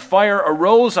 and fire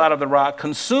arose out of the rock,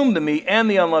 consumed the meat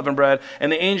and the unleavened bread,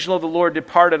 and the angel of the Lord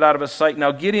departed out of his sight.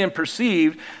 Now Gideon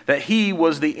perceived that he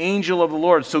was the angel of the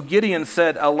Lord. So Gideon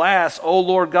said, Alas, O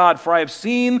Lord God, for I have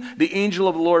seen the angel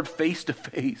of the Lord face to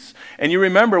face. And you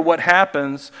remember what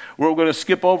happens. We're going to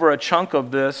skip over a chunk of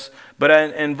this.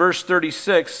 But in verse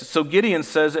 36, so Gideon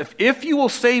says, if you will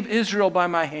save Israel by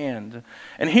my hand.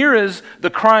 And here is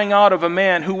the crying out of a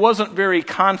man who wasn't very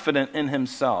confident in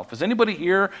himself. Is anybody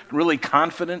here really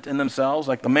confident in themselves?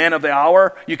 Like the man of the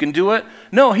hour, you can do it?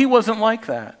 No, he wasn't like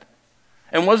that.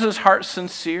 And was his heart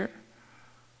sincere?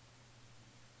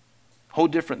 Whole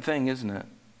different thing, isn't it?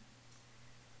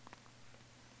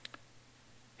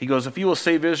 He goes, if you will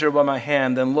save Israel by my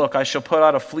hand, then look, I shall put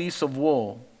out a fleece of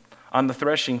wool on the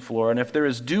threshing floor, and if there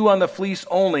is dew on the fleece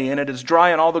only, and it is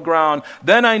dry on all the ground,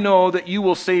 then I know that you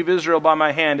will save Israel by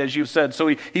my hand, as you've said. So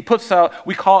he puts out,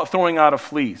 we call it throwing out a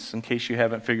fleece, in case you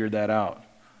haven't figured that out.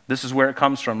 This is where it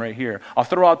comes from right here. I'll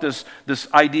throw out this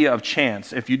idea of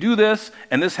chance. If you do this,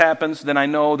 and this happens, then I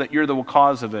know that you're the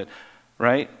cause of it,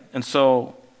 right? And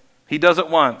so he does it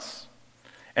once.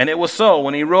 And it was so,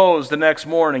 when he rose the next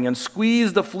morning and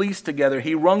squeezed the fleece together,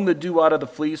 he wrung the dew out of the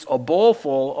fleece, a bowl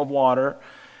full of water.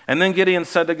 And then Gideon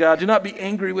said to God, do not be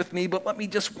angry with me, but let me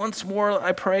just once more,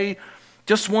 I pray,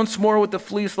 just once more with the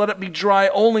fleece. Let it be dry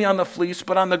only on the fleece,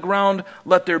 but on the ground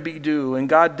let there be dew. And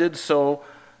God did so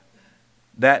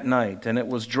that night. And it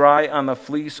was dry on the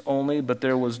fleece only, but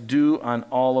there was dew on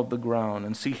all of the ground.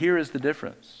 And see, here is the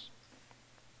difference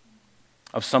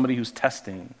of somebody who's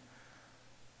testing.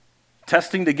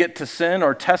 Testing to get to sin,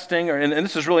 or testing, and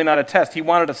this is really not a test. He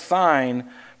wanted a sign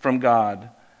from God.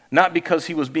 Not because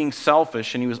he was being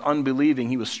selfish and he was unbelieving,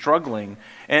 he was struggling.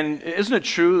 And isn't it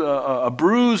true, a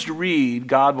bruised reed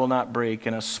God will not break,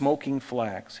 and a smoking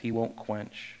flax he won't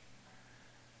quench.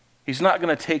 He's not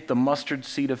going to take the mustard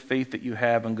seed of faith that you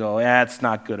have and go, it's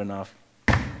not good enough,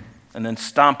 and then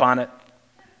stomp on it.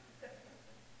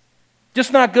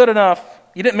 Just not good enough.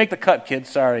 You didn't make the cut, kid.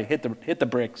 Sorry, hit the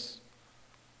bricks.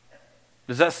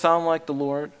 Does that sound like the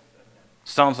Lord?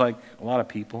 Sounds like a lot of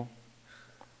people.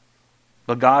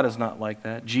 But God is not like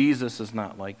that. Jesus is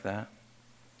not like that.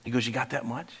 He goes, you got that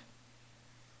much?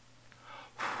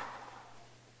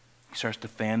 He starts to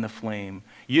fan the flame.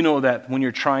 You know that when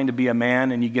you're trying to be a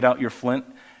man and you get out your flint,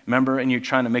 remember, and you're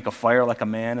trying to make a fire like a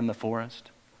man in the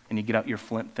forest, and you get out your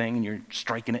flint thing and you're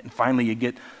striking it, and finally you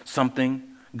get something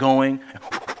going,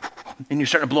 and you're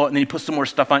starting to blow it, and then you put some more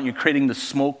stuff on it, and you're creating the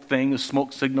smoke thing, the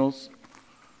smoke signals.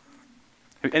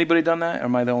 Anybody done that, or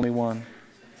am I the only one?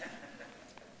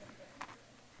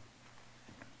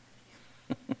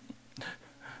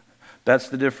 That's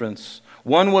the difference.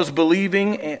 One was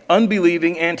believing,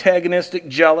 unbelieving, antagonistic,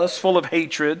 jealous, full of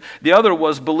hatred. The other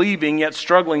was believing, yet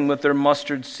struggling with their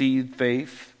mustard seed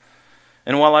faith.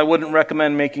 And while I wouldn't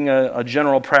recommend making a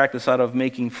general practice out of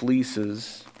making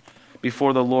fleeces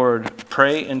before the Lord,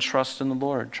 pray and trust in the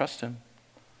Lord. Trust Him.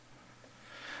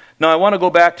 Now I want to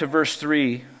go back to verse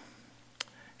 3.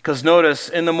 Because notice,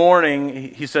 in the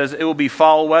morning, he says, it will be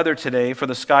foul weather today, for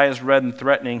the sky is red and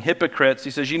threatening. Hypocrites, he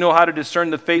says, you know how to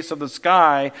discern the face of the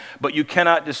sky, but you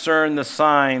cannot discern the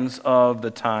signs of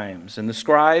the times. And the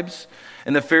scribes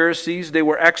and the Pharisees, they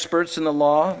were experts in the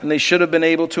law, and they should have been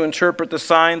able to interpret the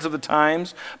signs of the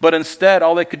times, but instead,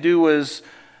 all they could do was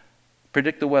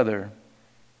predict the weather.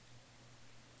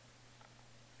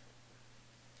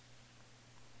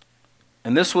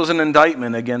 And this was an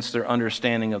indictment against their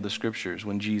understanding of the Scriptures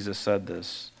when Jesus said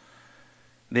this.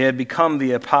 They had become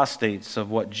the apostates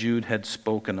of what Jude had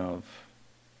spoken of.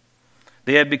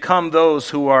 They had become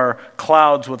those who are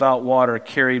clouds without water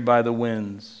carried by the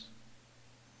winds.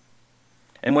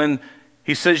 And when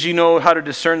he says you know how to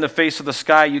discern the face of the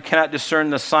sky, you cannot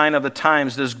discern the sign of the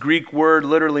times. This Greek word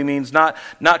literally means not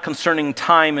concerning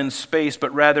time and space,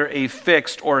 but rather a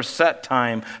fixed or set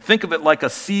time. Think of it like a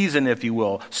season, if you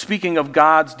will. Speaking of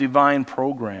God's divine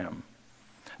program.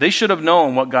 They should have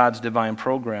known what God's divine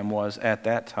program was at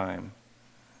that time.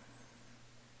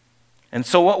 And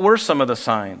so what were some of the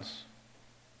signs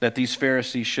that these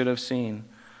Pharisees should have seen?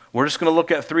 We're just going to look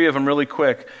at 3 of them really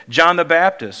quick. John the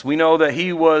Baptist. We know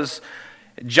that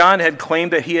John had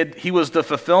claimed that he was the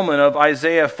fulfillment of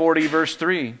Isaiah 40 verse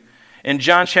 3. In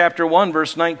John chapter 1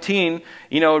 verse 19,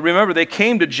 remember they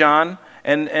came to John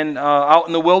and out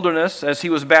in the wilderness as he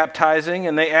was baptizing,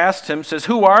 and they asked him, says,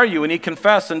 who are you? And he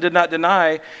confessed and did not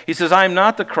deny. He says, I am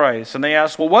not the Christ. And they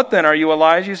asked, well, what then? Are you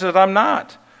Elijah? He says, I'm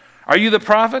not. Are you the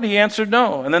prophet? He answered,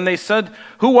 no. And then they said,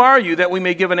 who are you, that we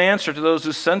may give an answer to those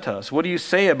who sent us? What do you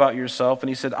say about yourself? And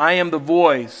he said, I am the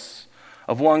voice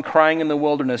of one crying in the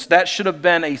wilderness. That should have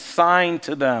been a sign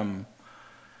to them.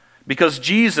 Because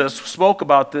Jesus spoke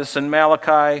about this in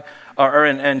Malachi, or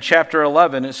in chapter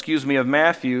 11, of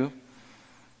Matthew.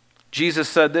 Jesus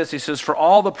said this, he says, "For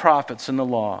all the prophets in the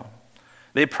law,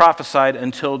 they prophesied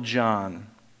until John,"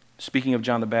 speaking of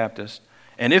John the Baptist.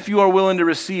 "And if you are willing to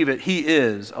receive it, he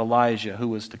is Elijah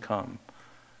who is to come."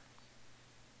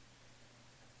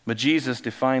 But Jesus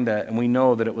defined that, and we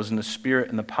know that it was in the spirit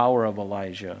and the power of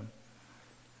Elijah.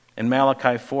 In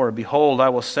Malachi 4, "Behold, I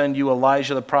will send you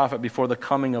Elijah the prophet before the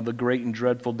coming of the great and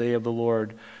dreadful day of the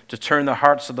Lord, to turn the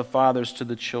hearts of the fathers to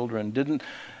the children." Didn't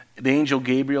the angel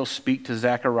Gabriel speak to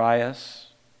Zacharias,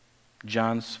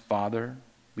 John's father,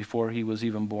 before he was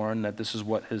even born, that this is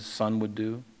what his son would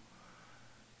do?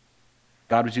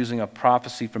 God was using a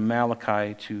prophecy from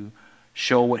Malachi to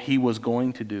show what he was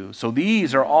going to do. So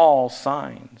these are all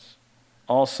signs.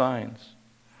 All signs.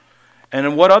 And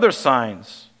in what other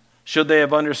signs should they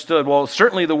have understood? Well,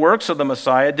 certainly the works of the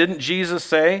Messiah. Didn't Jesus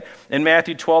say in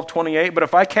Matthew 12:28, "But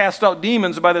if I cast out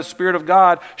demons by the Spirit of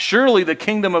God, surely the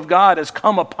kingdom of God has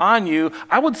come upon you"?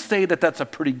 I would say that that's a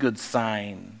pretty good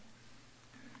sign.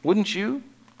 Wouldn't you?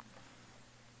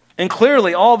 And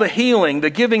clearly all the healing,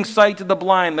 the giving sight to the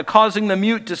blind, the causing the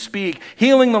mute to speak,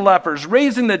 healing the lepers,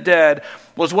 raising the dead,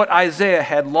 was what Isaiah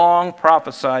had long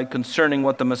prophesied concerning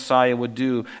what the Messiah would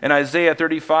do. In Isaiah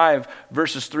 35,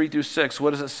 verses 3 through 6,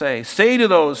 what does it say? "Say to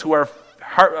those who are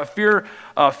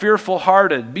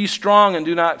fearful-hearted, be strong and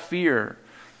do not fear.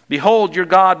 Behold, your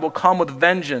God will come with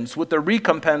vengeance, with the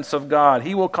recompense of God.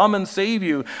 He will come and save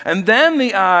you. And then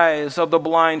the eyes of the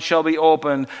blind shall be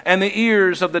opened, and the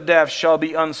ears of the deaf shall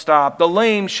be unstopped. The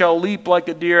lame shall leap like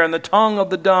a deer, and the tongue of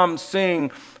the dumb sing.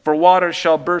 For waters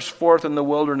shall burst forth in the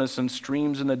wilderness and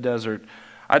streams in the desert."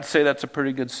 I'd say that's a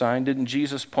pretty good sign. Didn't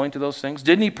Jesus point to those things?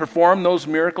 Didn't he perform those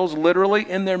miracles literally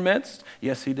in their midst?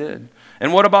 Yes, he did.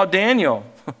 And what about Daniel?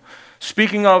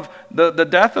 Speaking of the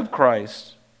death of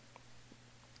Christ,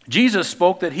 Jesus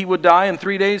spoke that he would die, in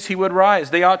 3 days he would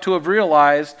rise. They ought to have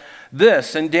realized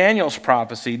this in Daniel's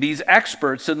prophecy, these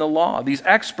experts in the law, these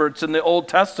experts in the Old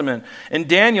Testament. In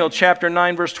Daniel chapter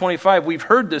 9, verse 25, we've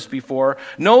heard this before.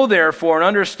 "Know therefore and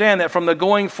understand that from the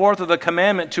going forth of the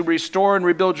commandment to restore and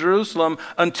rebuild Jerusalem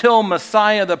until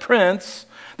Messiah the Prince,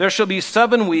 there shall be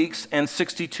 7 weeks and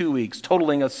 62 weeks,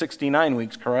 totaling of 69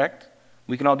 weeks," correct?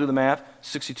 We can all do the math.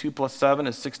 62 plus 7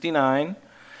 is 69.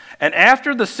 "And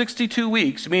after the 62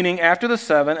 weeks," meaning after the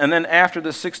 7 and then after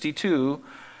the 62,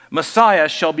 "Messiah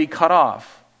shall be cut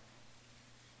off,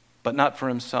 but not for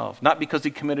himself." Not because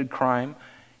he committed crime.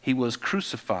 He was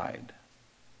crucified.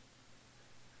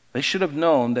 They should have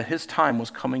known that his time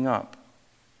was coming up.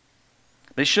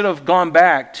 They should have gone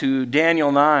back to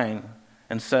Daniel 9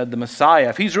 and said, the Messiah,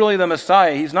 if he's really the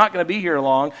Messiah, he's not going to be here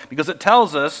long, because it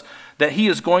tells us that he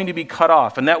is going to be cut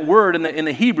off. And that word in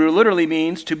the Hebrew literally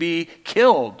means to be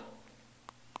killed.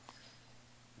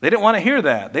 They didn't want to hear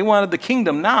that. They wanted the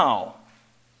kingdom now.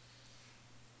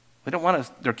 They didn't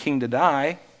want their king to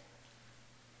die.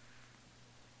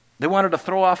 They wanted to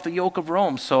throw off the yoke of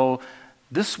Rome. So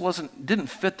this didn't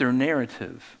fit their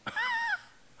narrative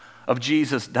of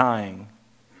Jesus dying.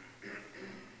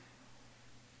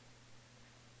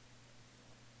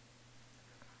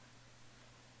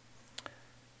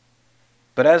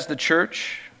 But as the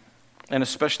church, and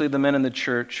especially the men in the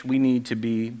church, we need to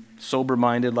be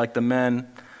sober-minded like the men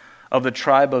of the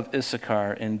tribe of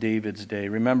Issachar in David's day.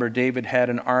 Remember, David had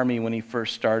an army when he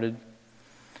first started.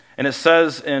 And it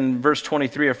says in verse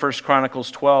 23 of 1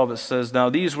 Chronicles 12, it says, "Now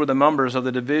these were the members of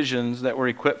the divisions that were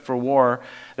equipped for war,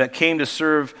 that came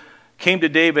to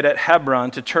David at Hebron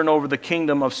to turn over the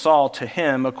kingdom of Saul to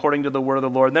him according to the word of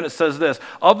the Lord." And then it says this,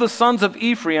 "Of the sons of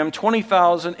Ephraim,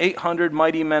 20,800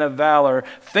 mighty men of valor,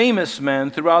 famous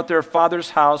men throughout their father's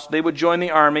house, they would join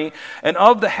the army. And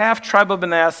of the half tribe of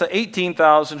Manasseh,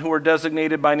 18,000 who were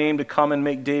designated by name to come and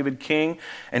make David king."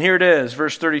 And here it is,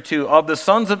 verse 32, "Of the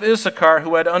sons of Issachar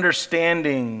who had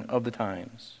understanding of the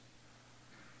times."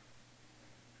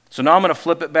 So now I'm going to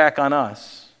flip it back on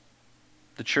us,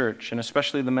 the church, and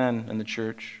especially the men in the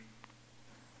church.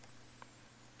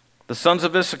 The sons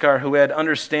of Issachar who had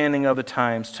understanding of the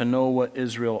times to know what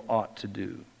Israel ought to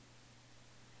do.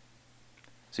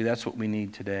 See, that's what we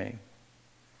need today.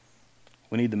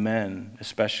 We need the men,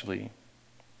 especially.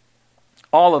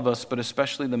 All of us, but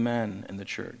especially the men in the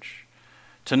church,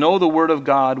 to know the Word of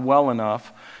God well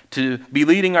enough to be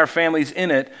leading our families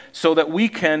in it so that we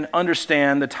can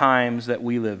understand the times that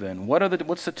we live in.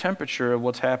 What's the temperature of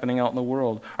what's happening out in the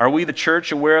world? Are we, the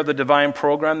church, aware of the divine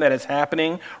program that is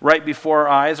happening right before our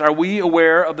eyes? Are we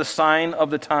aware of the sign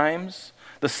of the times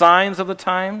The signs of the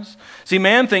times. See,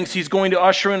 man thinks he's going to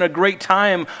usher in a great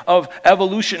time of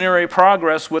evolutionary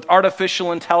progress with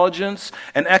artificial intelligence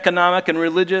and economic and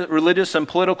religious and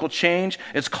political change.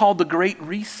 It's called the Great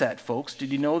Reset, folks.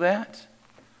 Did you know that?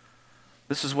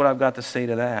 This is what I've got to say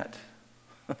to that.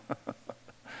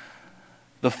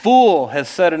 The fool has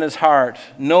said in his heart,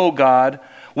 "No, God,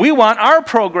 we want our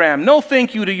program. No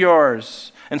thank you to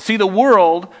yours." And see, the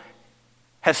world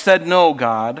has said, "No,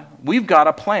 God, we've got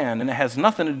a plan, and it has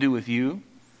nothing to do with you."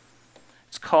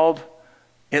 It's called,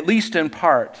 at least in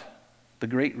part, the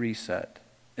Great Reset.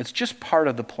 It's just part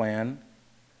of the plan.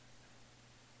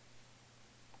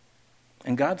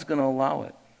 And God's going to allow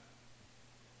it.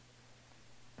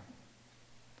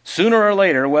 Sooner or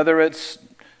later, whether it's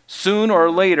soon or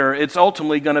later, it's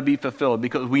ultimately going to be fulfilled,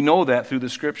 because we know that through the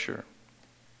Scripture.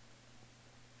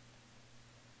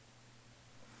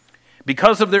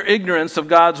 Because of their ignorance of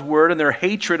God's word and their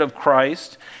hatred of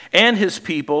Christ and his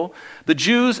people, the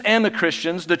Jews and the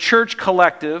Christians, the church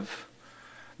collective,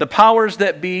 the powers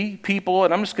that be, people,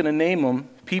 and I'm just going to name them,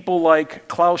 people like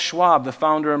Klaus Schwab, the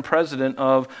founder and president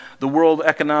of the World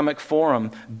Economic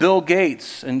Forum, Bill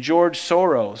Gates and George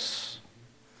Soros,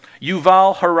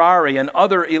 Yuval Harari and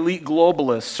other elite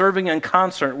globalists serving in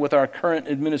concert with our current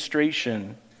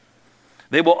administration.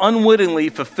 They will unwittingly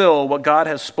fulfill what God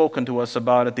has spoken to us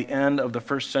about at the end of the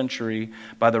first century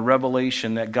by the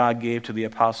revelation that God gave to the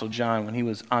Apostle John when he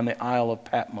was on the Isle of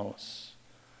Patmos.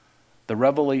 The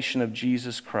revelation of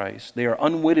Jesus Christ. They are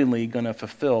unwittingly going to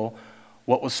fulfill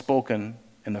what was spoken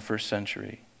in the first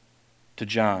century to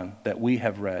John that we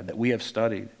have read, that we have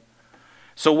studied.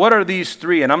 So what are these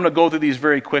three? And I'm going to go through these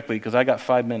very quickly because I got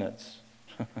 5 minutes.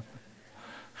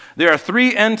 There are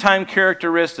three end-time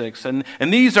characteristics, and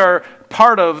these are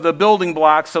part of the building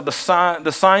blocks of the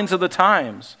signs of the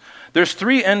times. There's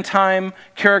three end-time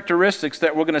characteristics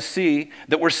that we're going to see,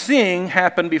 that we're seeing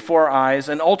happen before our eyes,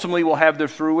 and ultimately will have their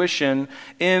fruition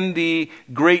in the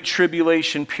Great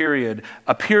Tribulation period,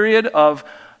 a period of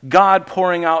God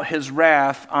pouring out his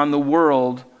wrath on the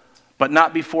world, but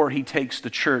not before he takes the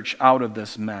church out of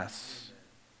this mess.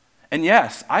 And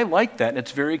yes, I like that.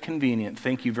 It's very convenient.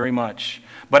 Thank you very much.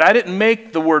 But I didn't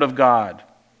make the Word of God.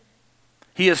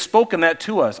 He has spoken that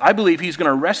to us. I believe he's going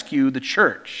to rescue the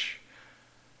church.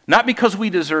 Not because we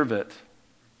deserve it,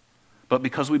 but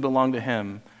because we belong to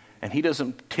him. And he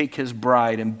doesn't take his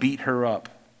bride and beat her up.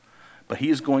 But he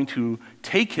is going to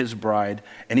take his bride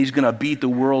and he's going to beat the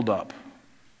world up.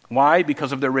 Why?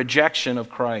 Because of their rejection of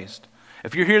Christ.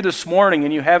 If you're here this morning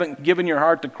and you haven't given your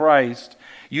heart to Christ,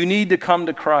 you need to come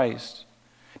to Christ.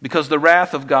 Because the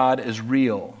wrath of God is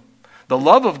real. The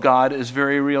love of God is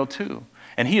very real too.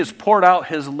 And he has poured out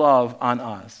his love on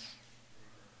us.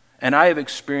 And I have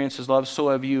experienced his love, so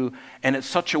have you. And it's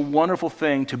such a wonderful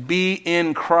thing to be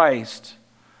in Christ.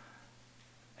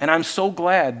 And I'm so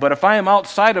glad. But if I am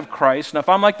outside of Christ, and if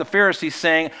I'm like the Pharisees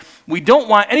saying, we don't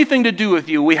want anything to do with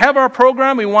you. We have our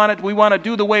program. We want to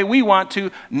do the way we want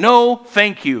to. No,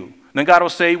 thank you. Then God will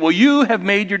say, well, you have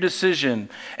made your decision.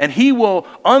 And he will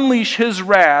unleash his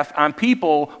wrath on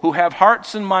people who have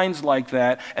hearts and minds like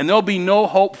that. And there'll be no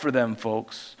hope for them,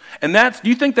 folks. And do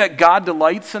you think that God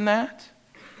delights in that?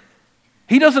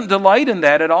 He doesn't delight in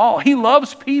that at all. He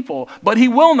loves people, but he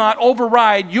will not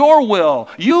override your will.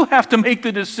 You have to make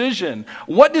the decision.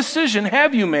 What decision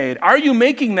have you made? Are you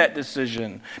making that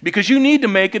decision? Because you need to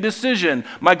make a decision.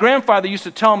 My grandfather used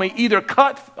to tell me, either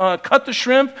cut the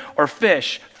shrimp or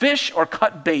fish or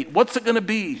cut bait. What's it going to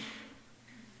be?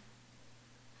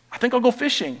 I think I'll go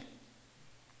fishing.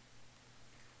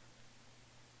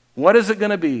 What is it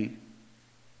going to be?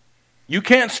 You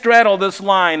can't straddle this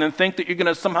line and think that you're going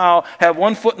to somehow have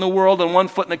one foot in the world and one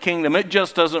foot in the kingdom. It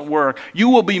just doesn't work. You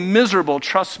will be miserable,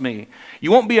 trust me. You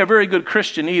won't be a very good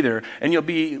Christian either, and you'll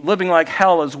be living like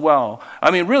hell as well. I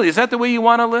mean, really, is that the way you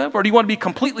want to live? Or do you want to be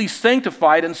completely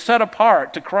sanctified and set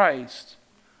apart to Christ?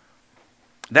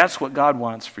 That's what God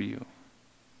wants for you.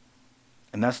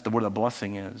 And that's where the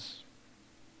blessing is.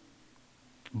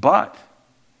 But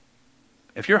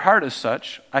if your heart is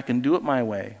such, I can do it my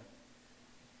way.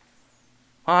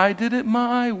 I did it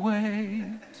my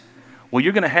way. Well,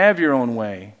 you're going to have your own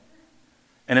way.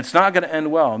 And it's not going to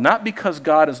end well. Not because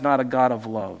God is not a God of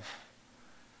love.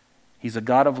 He's a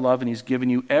God of love and he's given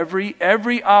you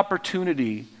every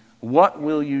opportunity. What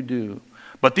will you do?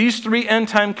 But these three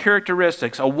end-time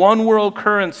characteristics, a one-world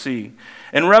currency,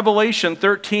 in Revelation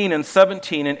 13 and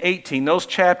 17 and 18, those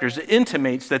chapters, it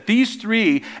intimates that these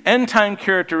three end-time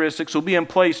characteristics will be in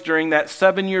place during that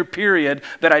 7-year period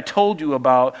that I told you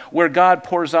about, where God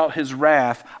pours out his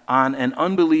wrath on an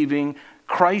unbelieving,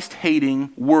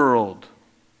 Christ-hating world.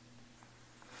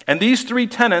 And these three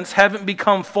tenets haven't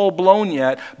become full-blown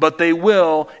yet, but they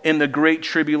will in the Great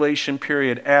Tribulation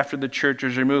period after the church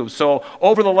is removed. So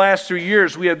over the last 3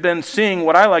 years, we have been seeing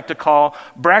what I like to call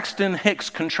Braxton Hicks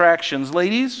contractions.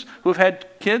 Ladies who have had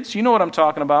kids, you know what I'm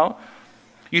talking about.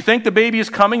 You think the baby is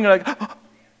coming, you're like,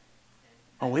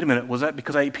 oh, wait a minute, was that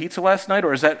because I ate pizza last night?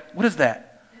 Or what is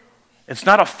that? It's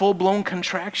not a full-blown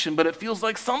contraction, but it feels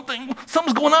like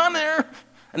something's going on there.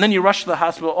 And then you rush to the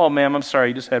hospital. Oh, ma'am, I'm sorry,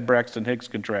 you just had Braxton Hicks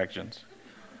contractions.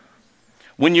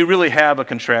 When you really have a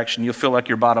contraction, you'll feel like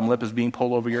your bottom lip is being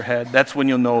pulled over your head. That's when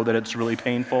you'll know that it's really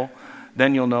painful.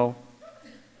 Then you'll know.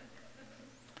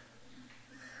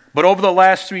 But over the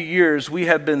last 3 years, we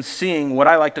have been seeing what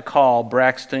I like to call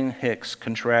Braxton Hicks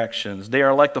contractions. They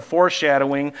are like the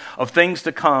foreshadowing of things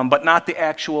to come, but not the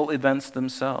actual events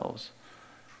themselves.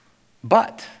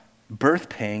 But birth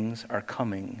pangs are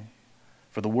coming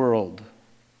for the world.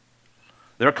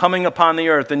 They're coming upon the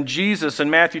earth. And Jesus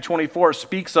in Matthew 24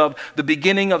 speaks of the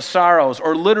beginning of sorrows,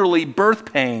 or literally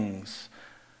birth pangs.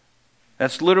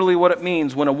 That's literally what it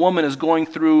means when a woman is going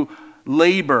through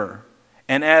labor.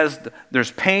 And as there's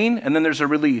pain, and then there's a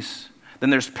release. Then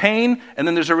there's pain, and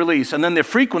then there's a release. And then the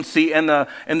frequency and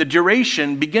the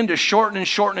duration begin to shorten and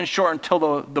shorten and shorten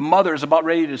until the mother is about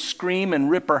ready to scream and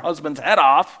rip her husband's head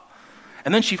off.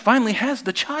 And then she finally has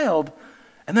the child.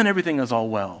 And then everything is all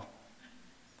well.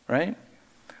 Right?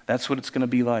 That's what it's going to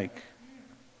be like.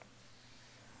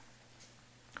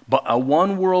 But a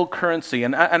one world currency,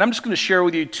 and I'm just going to share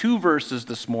with you 2 verses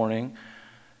this morning.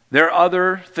 There are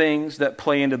other things that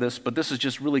play into this, but this is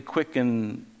just really quick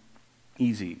and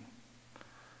easy.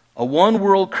 A one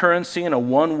world currency and a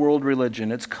one world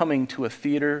religion. It's coming to a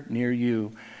theater near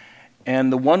you.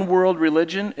 And the one world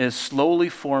religion is slowly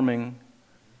forming.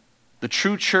 The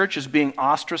true church is being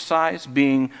ostracized,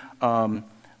 being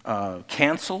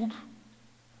canceled.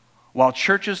 While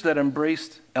churches that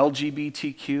embraced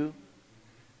LGBTQ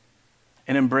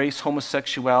and embrace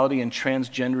homosexuality and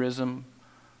transgenderism,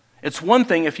 it's one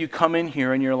thing if you come in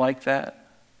here and you're like that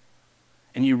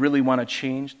and you really want to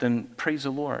change, then praise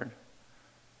the Lord.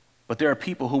 But there are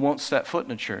people who won't set foot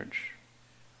in a church.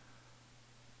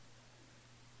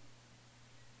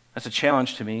 That's a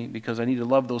challenge to me because I need to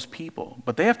love those people.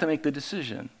 But they have to make the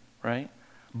decision, right?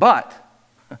 But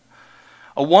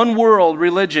a one-world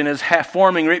religion is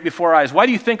forming right before our eyes. Why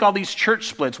do you think all these church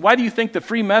splits? Why do you think the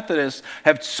Free Methodists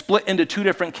have split into 2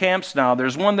 different camps now?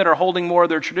 There's one that are holding more of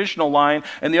their traditional line,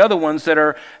 and the other ones that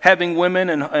are having women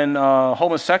and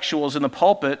homosexuals in the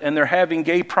pulpit, and they're having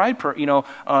gay pride,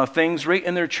 things right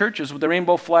in their churches with the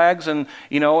rainbow flags, and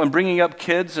and bringing up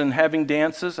kids and having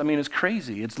dances. I mean, it's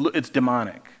crazy. It's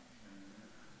demonic.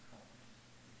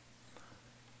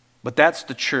 But that's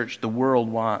the church the world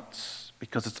wants.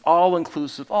 Because it's all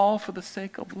inclusive, all for the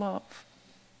sake of love.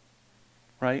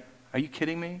 Right? Are you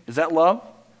kidding me? Is that love?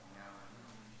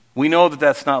 We know that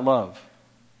that's not love.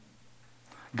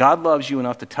 God loves you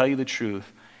enough to tell you the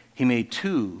truth. He made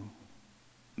 2,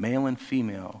 male and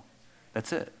female.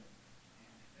 That's it.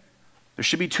 There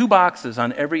should be 2 boxes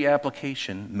on every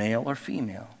application, male or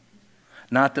female.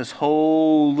 Not this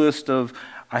whole list of,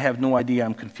 I have no idea,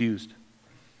 I'm confused.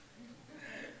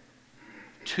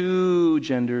 2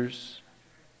 genders.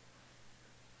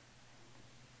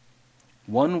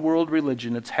 One world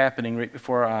religion that's happening right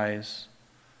before our eyes.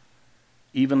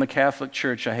 Even the Catholic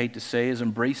Church, I hate to say, is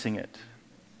embracing it.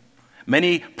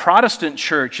 Many Protestant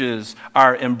churches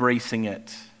are embracing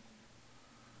it.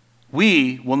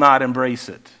 We will not embrace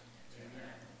it.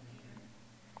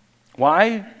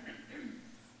 Why?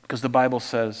 Because the Bible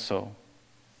says so.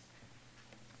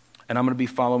 And I'm going to be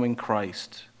following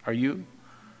Christ. Are you?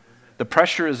 The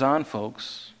pressure is on,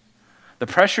 folks. The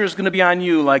pressure is going to be on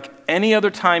you like any other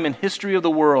time in history of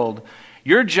the world.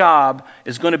 Your job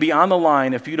is going to be on the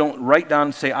line if you don't write down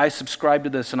and say, I subscribe to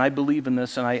this and I believe in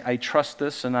this and I trust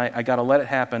this and I got to let it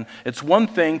happen. It's one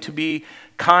thing to be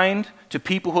kind to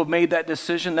people who have made that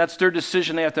decision. That's their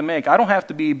decision they have to make. I don't have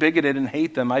to be bigoted and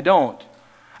hate them. I don't.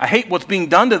 I hate what's being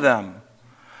done to them.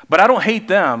 But I don't hate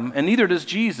them, and neither does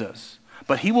Jesus.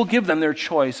 But he will give them their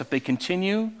choice if they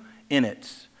continue in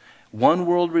it. One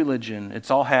world religion, it's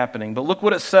all happening. But look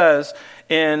what it says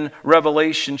in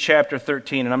Revelation chapter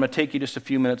 13. And I'm going to take you just a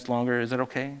few minutes longer. Is that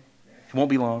okay? It won't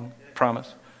be long.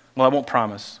 Promise. Well, I won't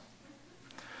promise.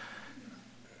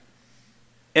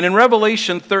 And in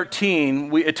Revelation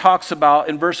 13, it talks about,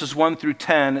 in verses 1 through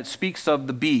 10, it speaks of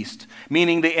the beast,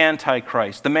 meaning the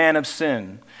Antichrist, the man of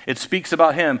sin. It speaks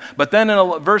about him. But then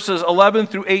in verses 11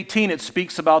 through 18, it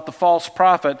speaks about the false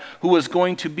prophet who is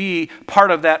going to be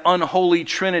part of that unholy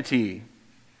trinity.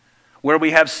 where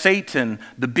we have Satan,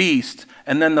 the beast,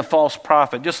 and then the false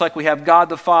prophet. Just like we have God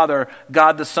the Father,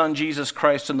 God the Son, Jesus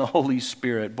Christ, and the Holy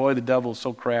Spirit. Boy, the devil's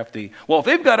so crafty. Well, if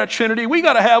they've got a Trinity, we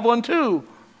got to have one too.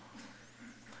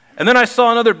 And then I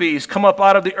saw another beast come up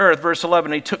out of the earth, verse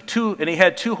 11. He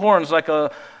had two horns like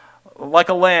a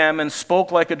lamb and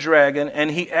spoke like a dragon.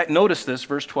 And notice this,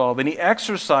 verse 12. And he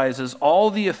exercises all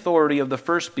the authority of the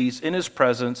first beast in his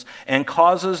presence and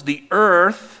causes the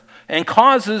earth and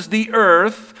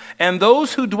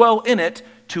those who dwell in it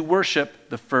to worship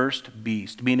the first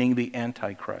beast, meaning the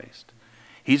Antichrist.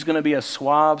 He's going to be a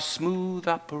suave, smooth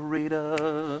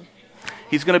operator.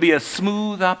 He's going to be a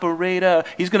smooth operator.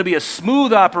 He's going to be a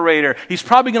smooth operator. He's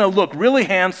probably going to look really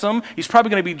handsome. He's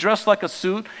probably going to be dressed like a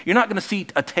suit. You're not going to see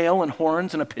a tail and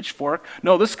horns and a pitchfork.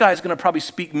 No, this guy's going to probably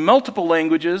speak multiple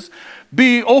languages,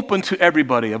 be open to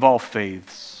everybody of all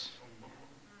faiths.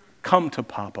 Come to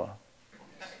Papa.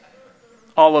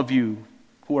 All of you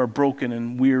who are broken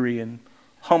and weary and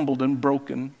humbled and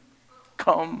broken,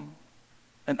 come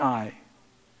and I.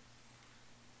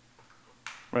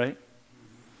 Right?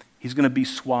 He's going to be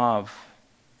suave.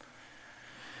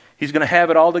 He's going to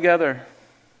have it all together.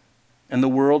 And the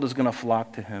world is going to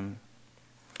flock to him.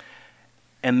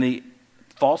 And the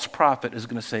false prophet is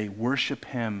going to say, worship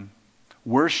him.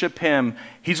 Worship him.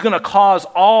 He's going to cause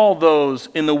all those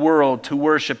in the world to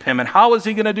worship him. And how is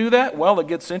he going to do that? Well, it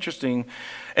gets interesting.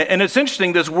 And it's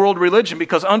interesting, this world religion,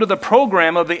 because under the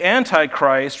program of the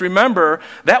Antichrist, remember,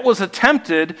 that was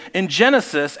attempted in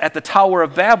Genesis at the Tower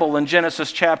of Babel in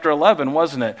Genesis chapter 11,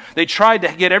 wasn't it? They tried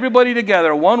to get everybody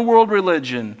together, one world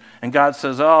religion. And God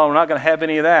says, oh, we're not going to have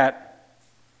any of that.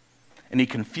 And he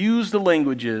confused the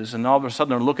languages, and all of a sudden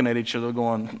they're looking at each other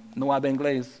going, no habla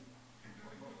inglés.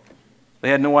 They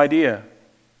had no idea.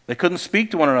 They couldn't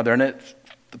speak to one another, and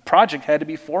the project had to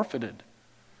be forfeited.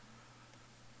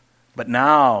 But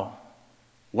now,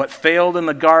 what failed in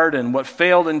the garden, what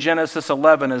failed in Genesis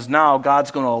 11 is now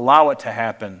God's going to allow it to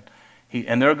happen.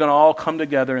 And they're going to all come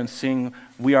together and sing,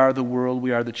 we are the world,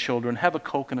 we are the children. Have a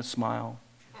Coke and a smile.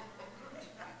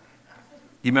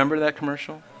 You remember that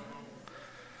commercial?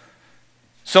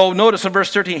 So notice in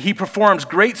verse 13, he performs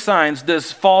great signs,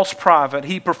 this false prophet.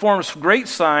 He performs great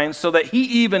signs so that he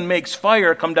even makes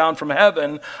fire come down from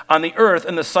heaven on the earth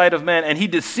in the sight of men. And he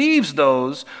deceives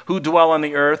those who dwell on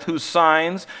the earth, whose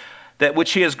signs that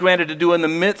which he has granted to do in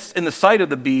the sight of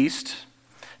the beast,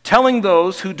 telling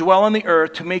those who dwell on the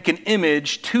earth to make an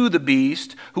image to the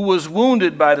beast, who was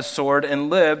wounded by the sword and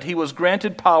lived. He was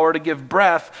granted power to give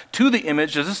breath to the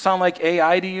image. Does this sound like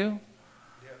AI to you?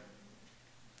 Yeah.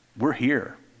 We're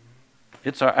here.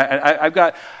 I've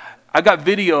got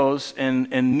videos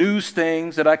and news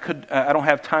things that I don't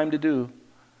have time to do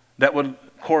that would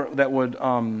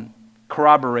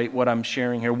corroborate what I'm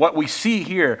sharing here. What we see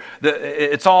here,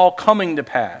 it's all coming to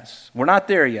pass. We're not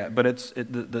there yet, but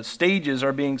the stages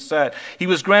are being set. He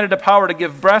was granted a power to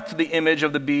give breath to the image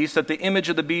of the beast, that the image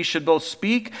of the beast should both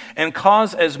speak and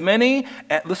cause as many,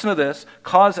 listen to this,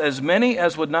 cause as many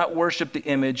as would not worship the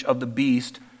image of the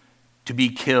beast to be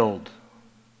killed.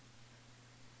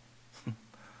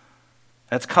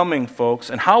 That's coming, folks.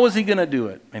 And how is he going to do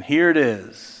it? And here it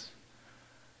is.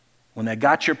 When they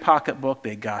got your pocketbook,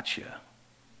 they got you.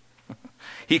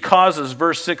 He causes,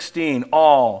 verse 16,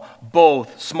 all,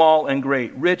 both, small and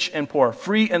great, rich and poor,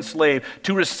 free and slave,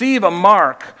 to receive a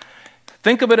mark.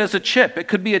 Think of it as a chip. It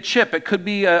could be a chip. It could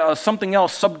be something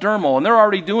else, subdermal. And they're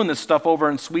already doing this stuff over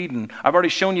in Sweden. I've already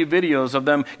shown you videos of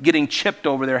them getting chipped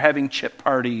over there, having chip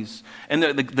parties. And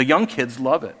the young kids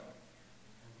love it.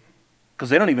 Because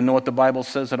they don't even know what the Bible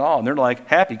says at all. And they're like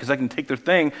happy because they can take their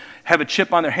thing, have a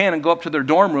chip on their hand, and go up to their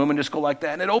dorm room and just go like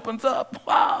that. And it opens up.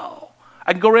 Wow.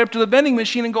 I can go right up to the vending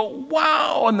machine and go,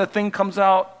 wow. And the thing comes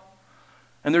out.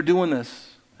 And they're doing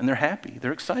this. And they're happy.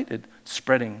 They're excited.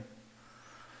 Spreading.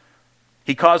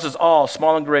 He causes all,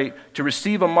 small and great, to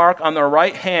receive a mark on their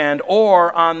right hand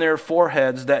or on their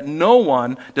foreheads, that no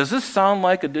one, does this sound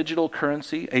like a digital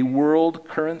currency, a world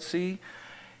currency?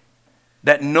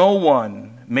 That no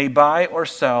one may buy or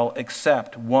sell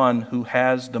except one who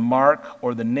has the mark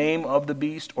or the name of the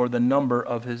beast or the number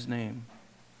of his name.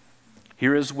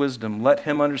 Here is wisdom. Let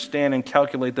him understand and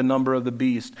calculate the number of the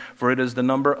beast, for it is the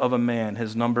number of a man.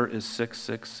 His number is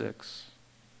 666.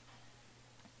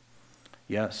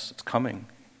 Yes, it's coming.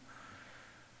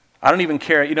 I don't even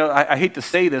carry, I hate to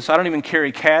say this, I don't even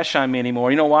carry cash on me anymore.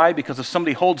 You know why? Because if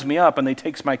somebody holds me up and they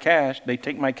take my cash,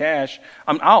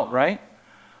 I'm out, right?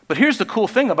 But here's the cool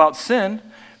thing about sin.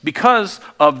 Because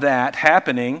of that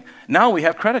happening, now we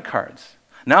have credit cards.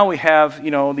 Now we have,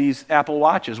 these Apple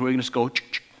Watches where you can just go,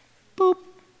 boop.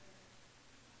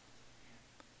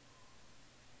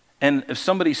 And if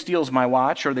somebody steals my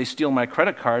watch or they steal my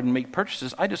credit card and make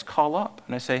purchases, I just call up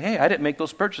and I say, hey, I didn't make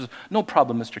those purchases. No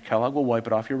problem, Mr. Kellogg. We'll wipe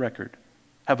it off your record.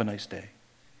 Have a nice day.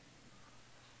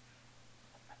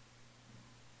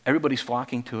 Everybody's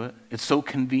flocking to it. It's so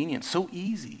convenient, so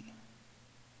easy.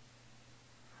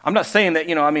 I'm not saying that,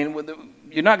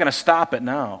 you're not going to stop it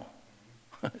now.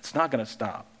 It's not going to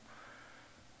stop.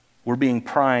 We're being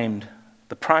primed.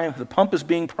 The pump is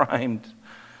being primed.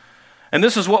 And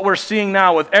this is what we're seeing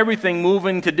now with everything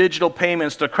moving to digital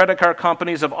payments. The credit card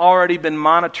companies have already been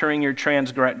monitoring your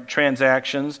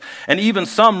transactions. And even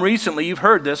some recently, you've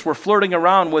heard this, were flirting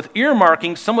around with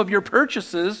earmarking some of your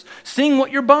purchases, seeing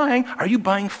what you're buying. Are you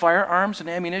buying firearms and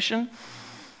ammunition?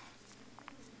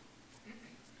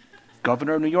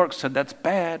 Governor of New York said that's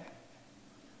bad.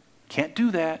 Can't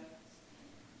do that.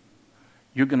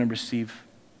 You're going to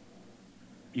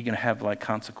have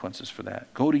consequences for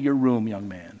that. Go to your room, young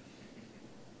man.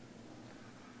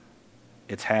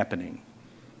 It's happening,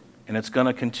 and it's going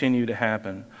to continue to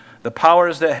happen. The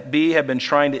powers that be have been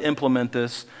trying to implement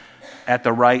this at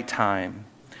the right time.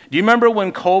 Do you remember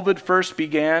when COVID first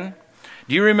began?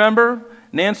 Do you remember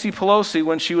Nancy Pelosi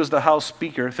when she was the House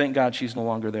Speaker? Thank God she's no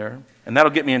longer there, and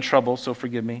that'll get me in trouble, so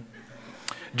forgive me.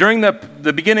 During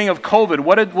the beginning of COVID,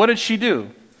 what did she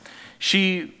do?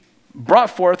 She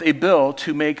brought forth a bill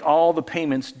to make all the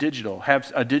payments digital,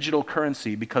 have a digital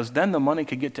currency, because then the money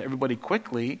could get to everybody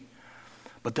quickly,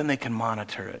 but then they can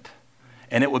monitor it.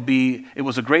 And it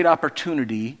was a great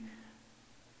opportunity,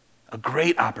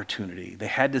 They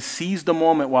had to seize the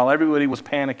moment while everybody was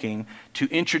panicking to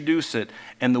introduce it.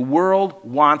 And the world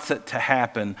wants it to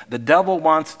happen. The devil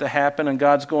wants it to happen, and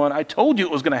God's going, I told you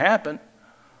it was going to happen.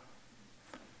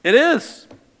 It is.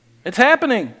 It's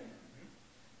happening.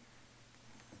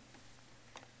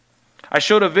 I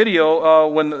showed a video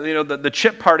when the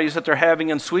chip parties that they're having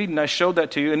in Sweden. I showed that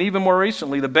to you. And even more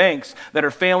recently, the banks that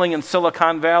are failing in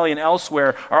Silicon Valley and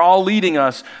elsewhere are all leading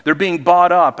us. They're being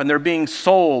bought up and they're being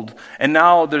sold. And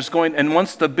now and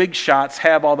once the big shots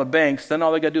have all the banks, then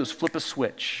all they got to do is flip a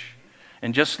switch.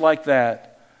 And just like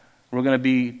that, we're going to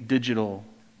be digital.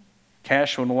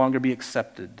 Cash will no longer be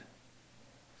accepted.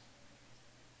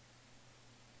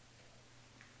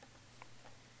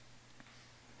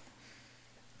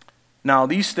 Now,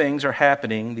 these things are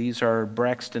happening. These are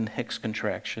Braxton Hicks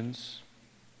contractions.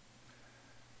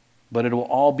 But it will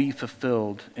all be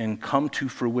fulfilled and come to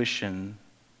fruition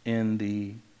in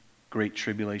the Great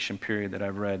Tribulation period that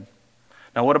I've read.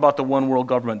 Now, what about the one world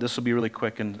government? This will be really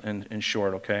quick and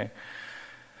short, okay?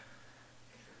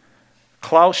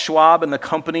 Klaus Schwab and the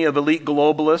company of elite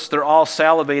globalists, they're all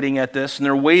salivating at this, and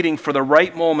they're waiting for the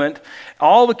right moment.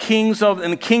 All the kings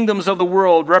and kingdoms of the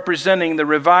world representing the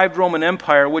revived Roman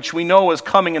Empire, which we know is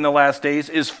coming in the last days,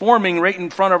 is forming right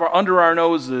in front of under our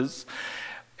noses.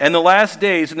 And the last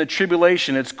days in the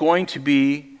tribulation, it's going to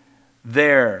be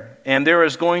there. And they are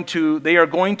going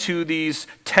to these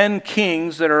 10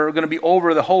 kings that are going to be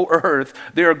over the whole earth.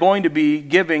 They are going to be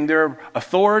giving their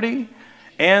authority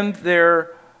and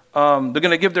they're going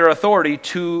to give their authority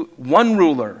to one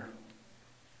ruler.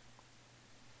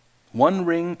 One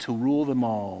ring to rule them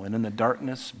all, and in the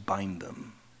darkness bind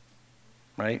them.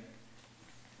 Right?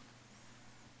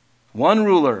 One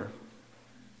ruler,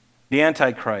 the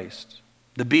Antichrist,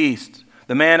 the beast,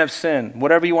 the man of sin,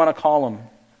 whatever you want to call him.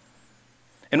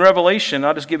 In Revelation,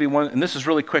 I'll just give you one, and this is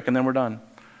really quick and then we're done.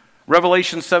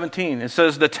 Revelation 17, it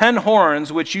says, the 10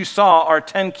 horns which you saw are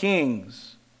 10 kings.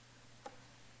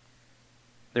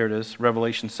 There it is,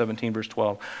 Revelation 17, verse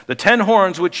 12. The 10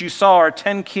 horns which you saw are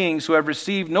 10 kings who have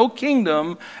received no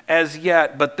kingdom as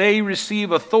yet, but they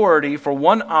receive authority for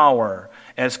 1 hour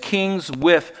as kings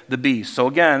with the beast. So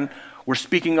again, we're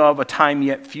speaking of a time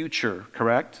yet future,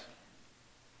 correct?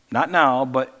 Not now,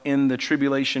 but in the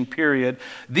tribulation period.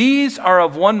 These are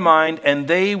of one mind, and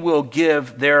they will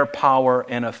give their power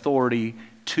and authority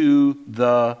to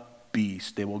the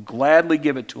beast. They will gladly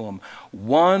give it to him.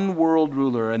 One world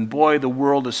ruler, and boy, the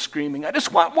world is screaming, I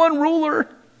just want one ruler.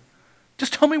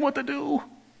 Just tell me what to do.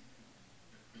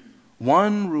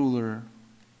 One ruler.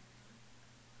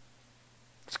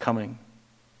 It's coming.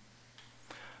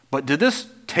 But did this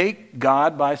take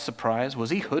God by surprise? Was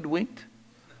he hoodwinked?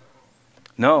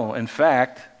 No, in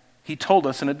fact, he told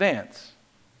us in advance.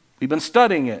 We've been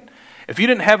studying it. If you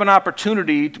didn't have an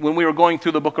opportunity when we were going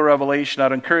through the book of Revelation,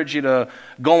 I'd encourage you to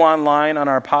go online on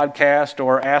our podcast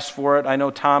or ask for it. I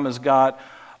know Tom has got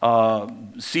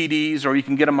CDs, or you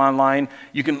can get them online.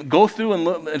 You can go through and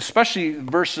look, especially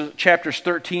chapters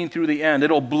 13 through the end.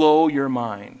 It'll blow your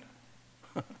mind.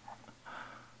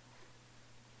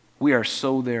 We are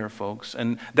so there, folks.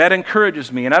 And that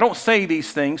encourages me. And I don't say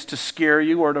these things to scare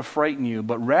you or to frighten you,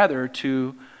 but rather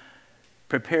to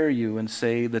prepare you and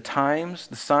say, the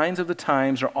signs of the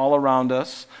times are all around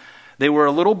us. They were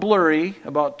a little blurry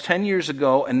about 10 years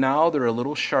ago, and now they're a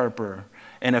little sharper.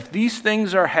 And if these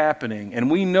things are happening, and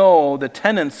we know the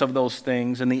tenets of those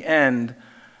things in the end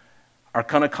are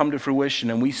going to come to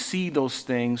fruition, and we see those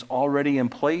things already in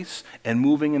place and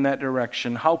moving in that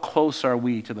direction, how close are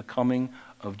we to the coming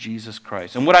of Jesus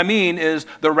Christ? And what I mean is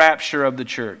the rapture of the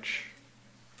church.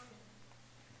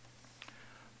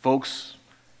 Folks,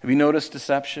 have you noticed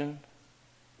deception?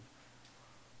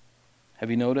 Have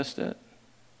you noticed it?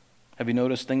 Have you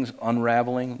noticed things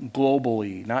unraveling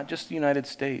globally, not just the United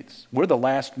States? We're the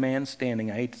last man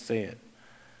standing. I hate to say it.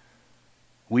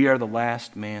 We are the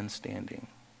last man standing.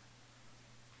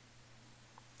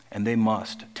 And they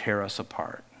must tear us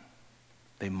apart.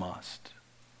 They must.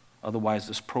 Otherwise,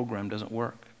 this program doesn't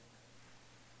work.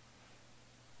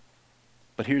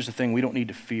 But here's the thing, we don't need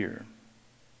to fear.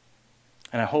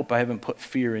 And I hope I haven't put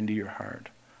fear into your heart.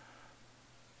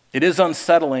 It is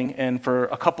unsettling, and for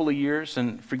a couple of years,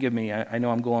 and forgive me, I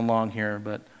know I'm going long here,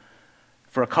 but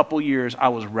for a couple of years I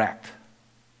was wrecked.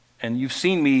 And you've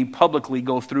seen me publicly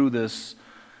go through this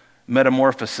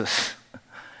metamorphosis.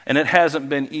 And it hasn't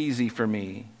been easy for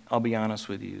me, I'll be honest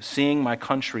with you, seeing my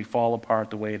country fall apart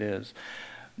the way it is.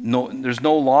 There's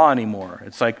no law anymore.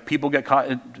 It's like people get caught,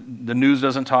 the news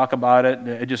doesn't talk about it,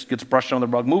 it just gets brushed under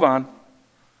the rug, move on.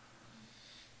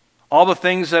 All the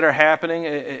things that are happening,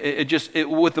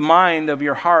 with the mind of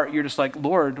your heart, you're just like,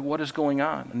 Lord, what is going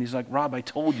on? And he's like, Rob, I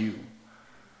told you.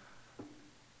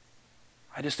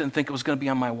 I just didn't think it was going to be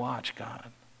on my watch, God.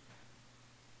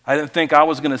 I didn't think I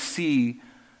was going to see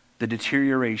the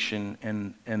deterioration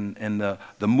and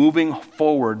the moving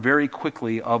forward very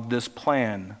quickly of this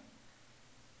plan.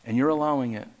 And you're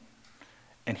allowing it.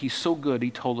 And he's so good,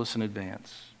 he told us in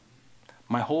advance.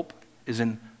 My hope is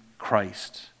in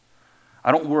Christ.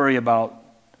 I don't worry about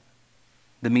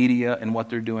the media and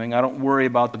what they're doing. I don't worry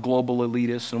about the global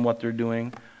elitists and what they're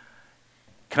doing.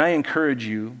 Can I encourage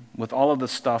you with all of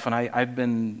this stuff, and I've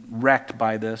been wrecked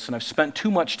by this, and I've spent too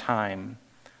much time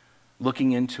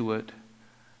looking into it.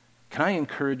 Can I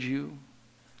encourage you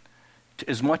to,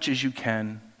 as much as you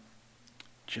can,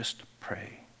 just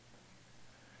pray.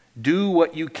 Do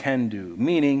what you can do,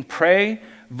 meaning pray,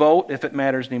 vote if it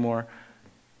matters anymore.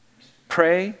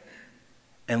 Pray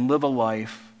and live a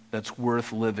life that's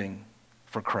worth living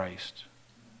for Christ.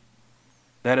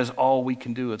 That is all we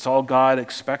can do. It's all God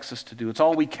expects us to do. It's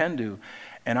all we can do.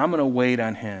 And I'm going to wait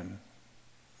on him.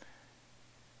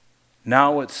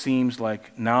 Now it seems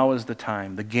like now is the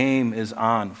time. The game is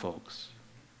on, folks.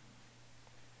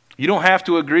 You don't have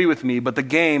to agree with me, but the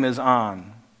game is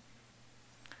on.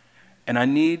 And I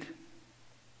need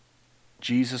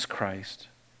Jesus Christ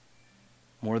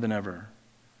more than ever.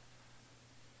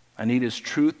 I need his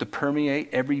truth to permeate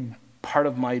every part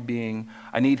of my being.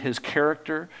 I need his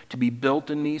character to be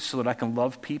built in me so that I can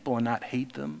love people and not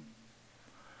hate them.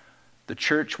 The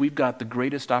church, we've got the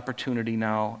greatest opportunity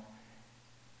now.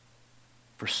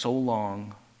 For so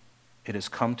long, it has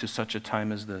come to such a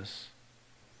time as this.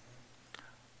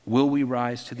 Will we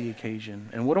rise to the occasion?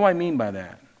 And what do I mean by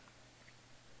that?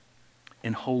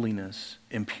 In holiness,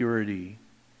 in purity,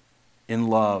 in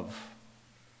love.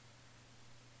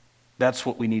 That's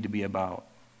what we need to be about.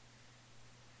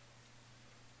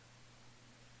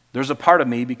 There's a part of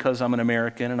me, because I'm an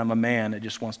American and I'm a man, that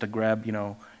just wants to grab,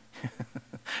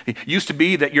 It used to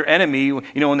be that your enemy,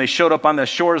 when they showed up on the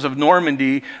shores of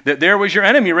Normandy, that there was your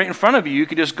enemy right in front of you. You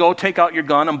could just go take out your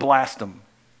gun and blast them.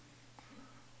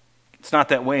 It's not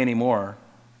that way anymore.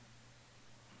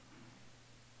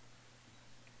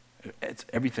 It's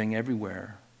everything,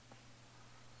 everywhere.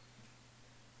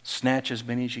 Snatch as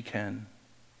many as you can.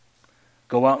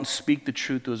 Go out and speak the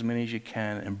truth to as many as you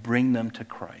can and bring them to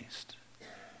Christ.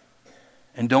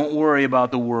 And don't worry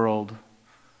about the world.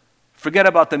 Forget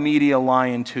about the media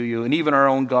lying to you and even our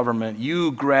own government.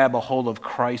 You grab a hold of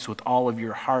Christ with all of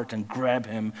your heart and grab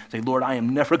him. Say, Lord, I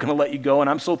am never going to let you go, and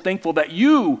I'm so thankful that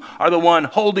you are the one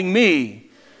holding me.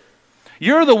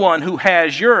 You're the one who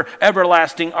has your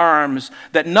everlasting arms,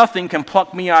 that nothing can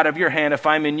pluck me out of your hand if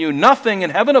I'm in you. Nothing in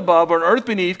heaven above or on earth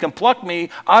beneath can pluck me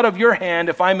out of your hand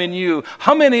if I'm in you.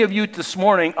 How many of you this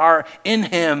morning are in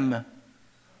him?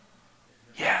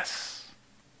 Yes.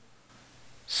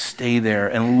 Stay there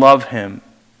and love him.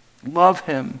 Love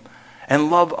him and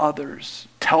love others.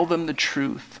 Tell them the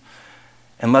truth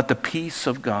and let the peace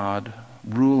of God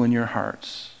rule in your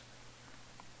hearts.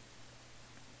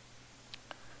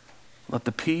 Let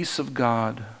the peace of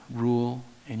God rule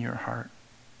in your heart.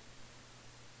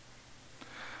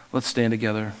 Let's stand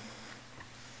together.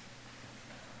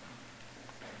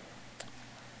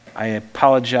 I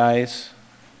apologize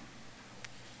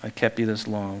I kept you this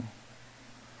long.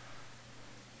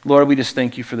 Lord, we just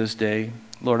thank you for this day.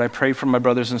 Lord, I pray for my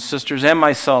brothers and sisters and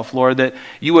myself, Lord, that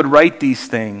you would write these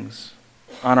things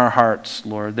on our hearts,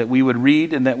 Lord, that we would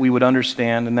read and that we would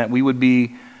understand and that we would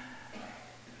be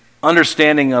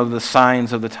understanding of the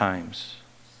signs of the times.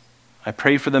 I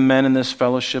pray for the men in this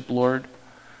fellowship, Lord,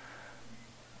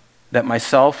 that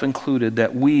myself included,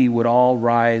 that we would all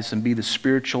rise and be the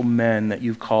spiritual men that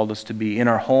you've called us to be in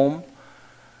our home,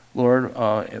 Lord,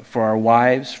 for our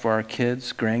wives, for our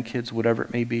kids, grandkids, whatever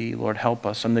it may be. Lord, help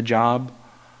us on the job.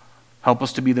 Help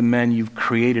us to be the men you've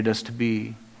created us to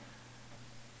be.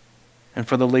 And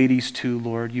for the ladies too,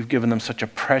 Lord, you've given them such a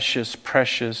precious,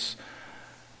 precious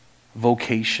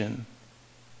vocation.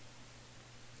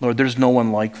 Lord, there's no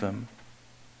one like them.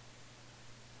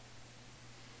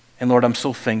 And Lord, I'm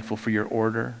so thankful for your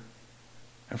order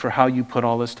and for how you put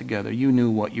all this together. You knew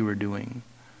what you were doing.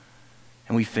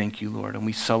 And we thank you, Lord, and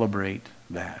we celebrate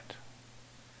that.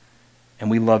 And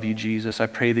we love you, Jesus. I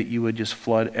pray that you would just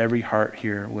flood every heart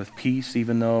here with peace,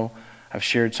 even though I've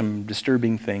shared some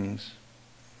disturbing things.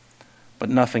 But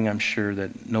nothing, I'm sure,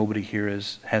 that nobody here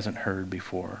hasn't heard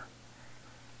before.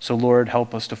 So, Lord,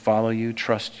 help us to follow you,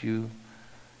 trust you,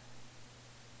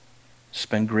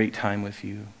 spend great time with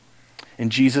you.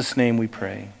 In Jesus' name we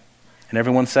pray. And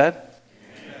everyone said?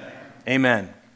 Amen. Amen.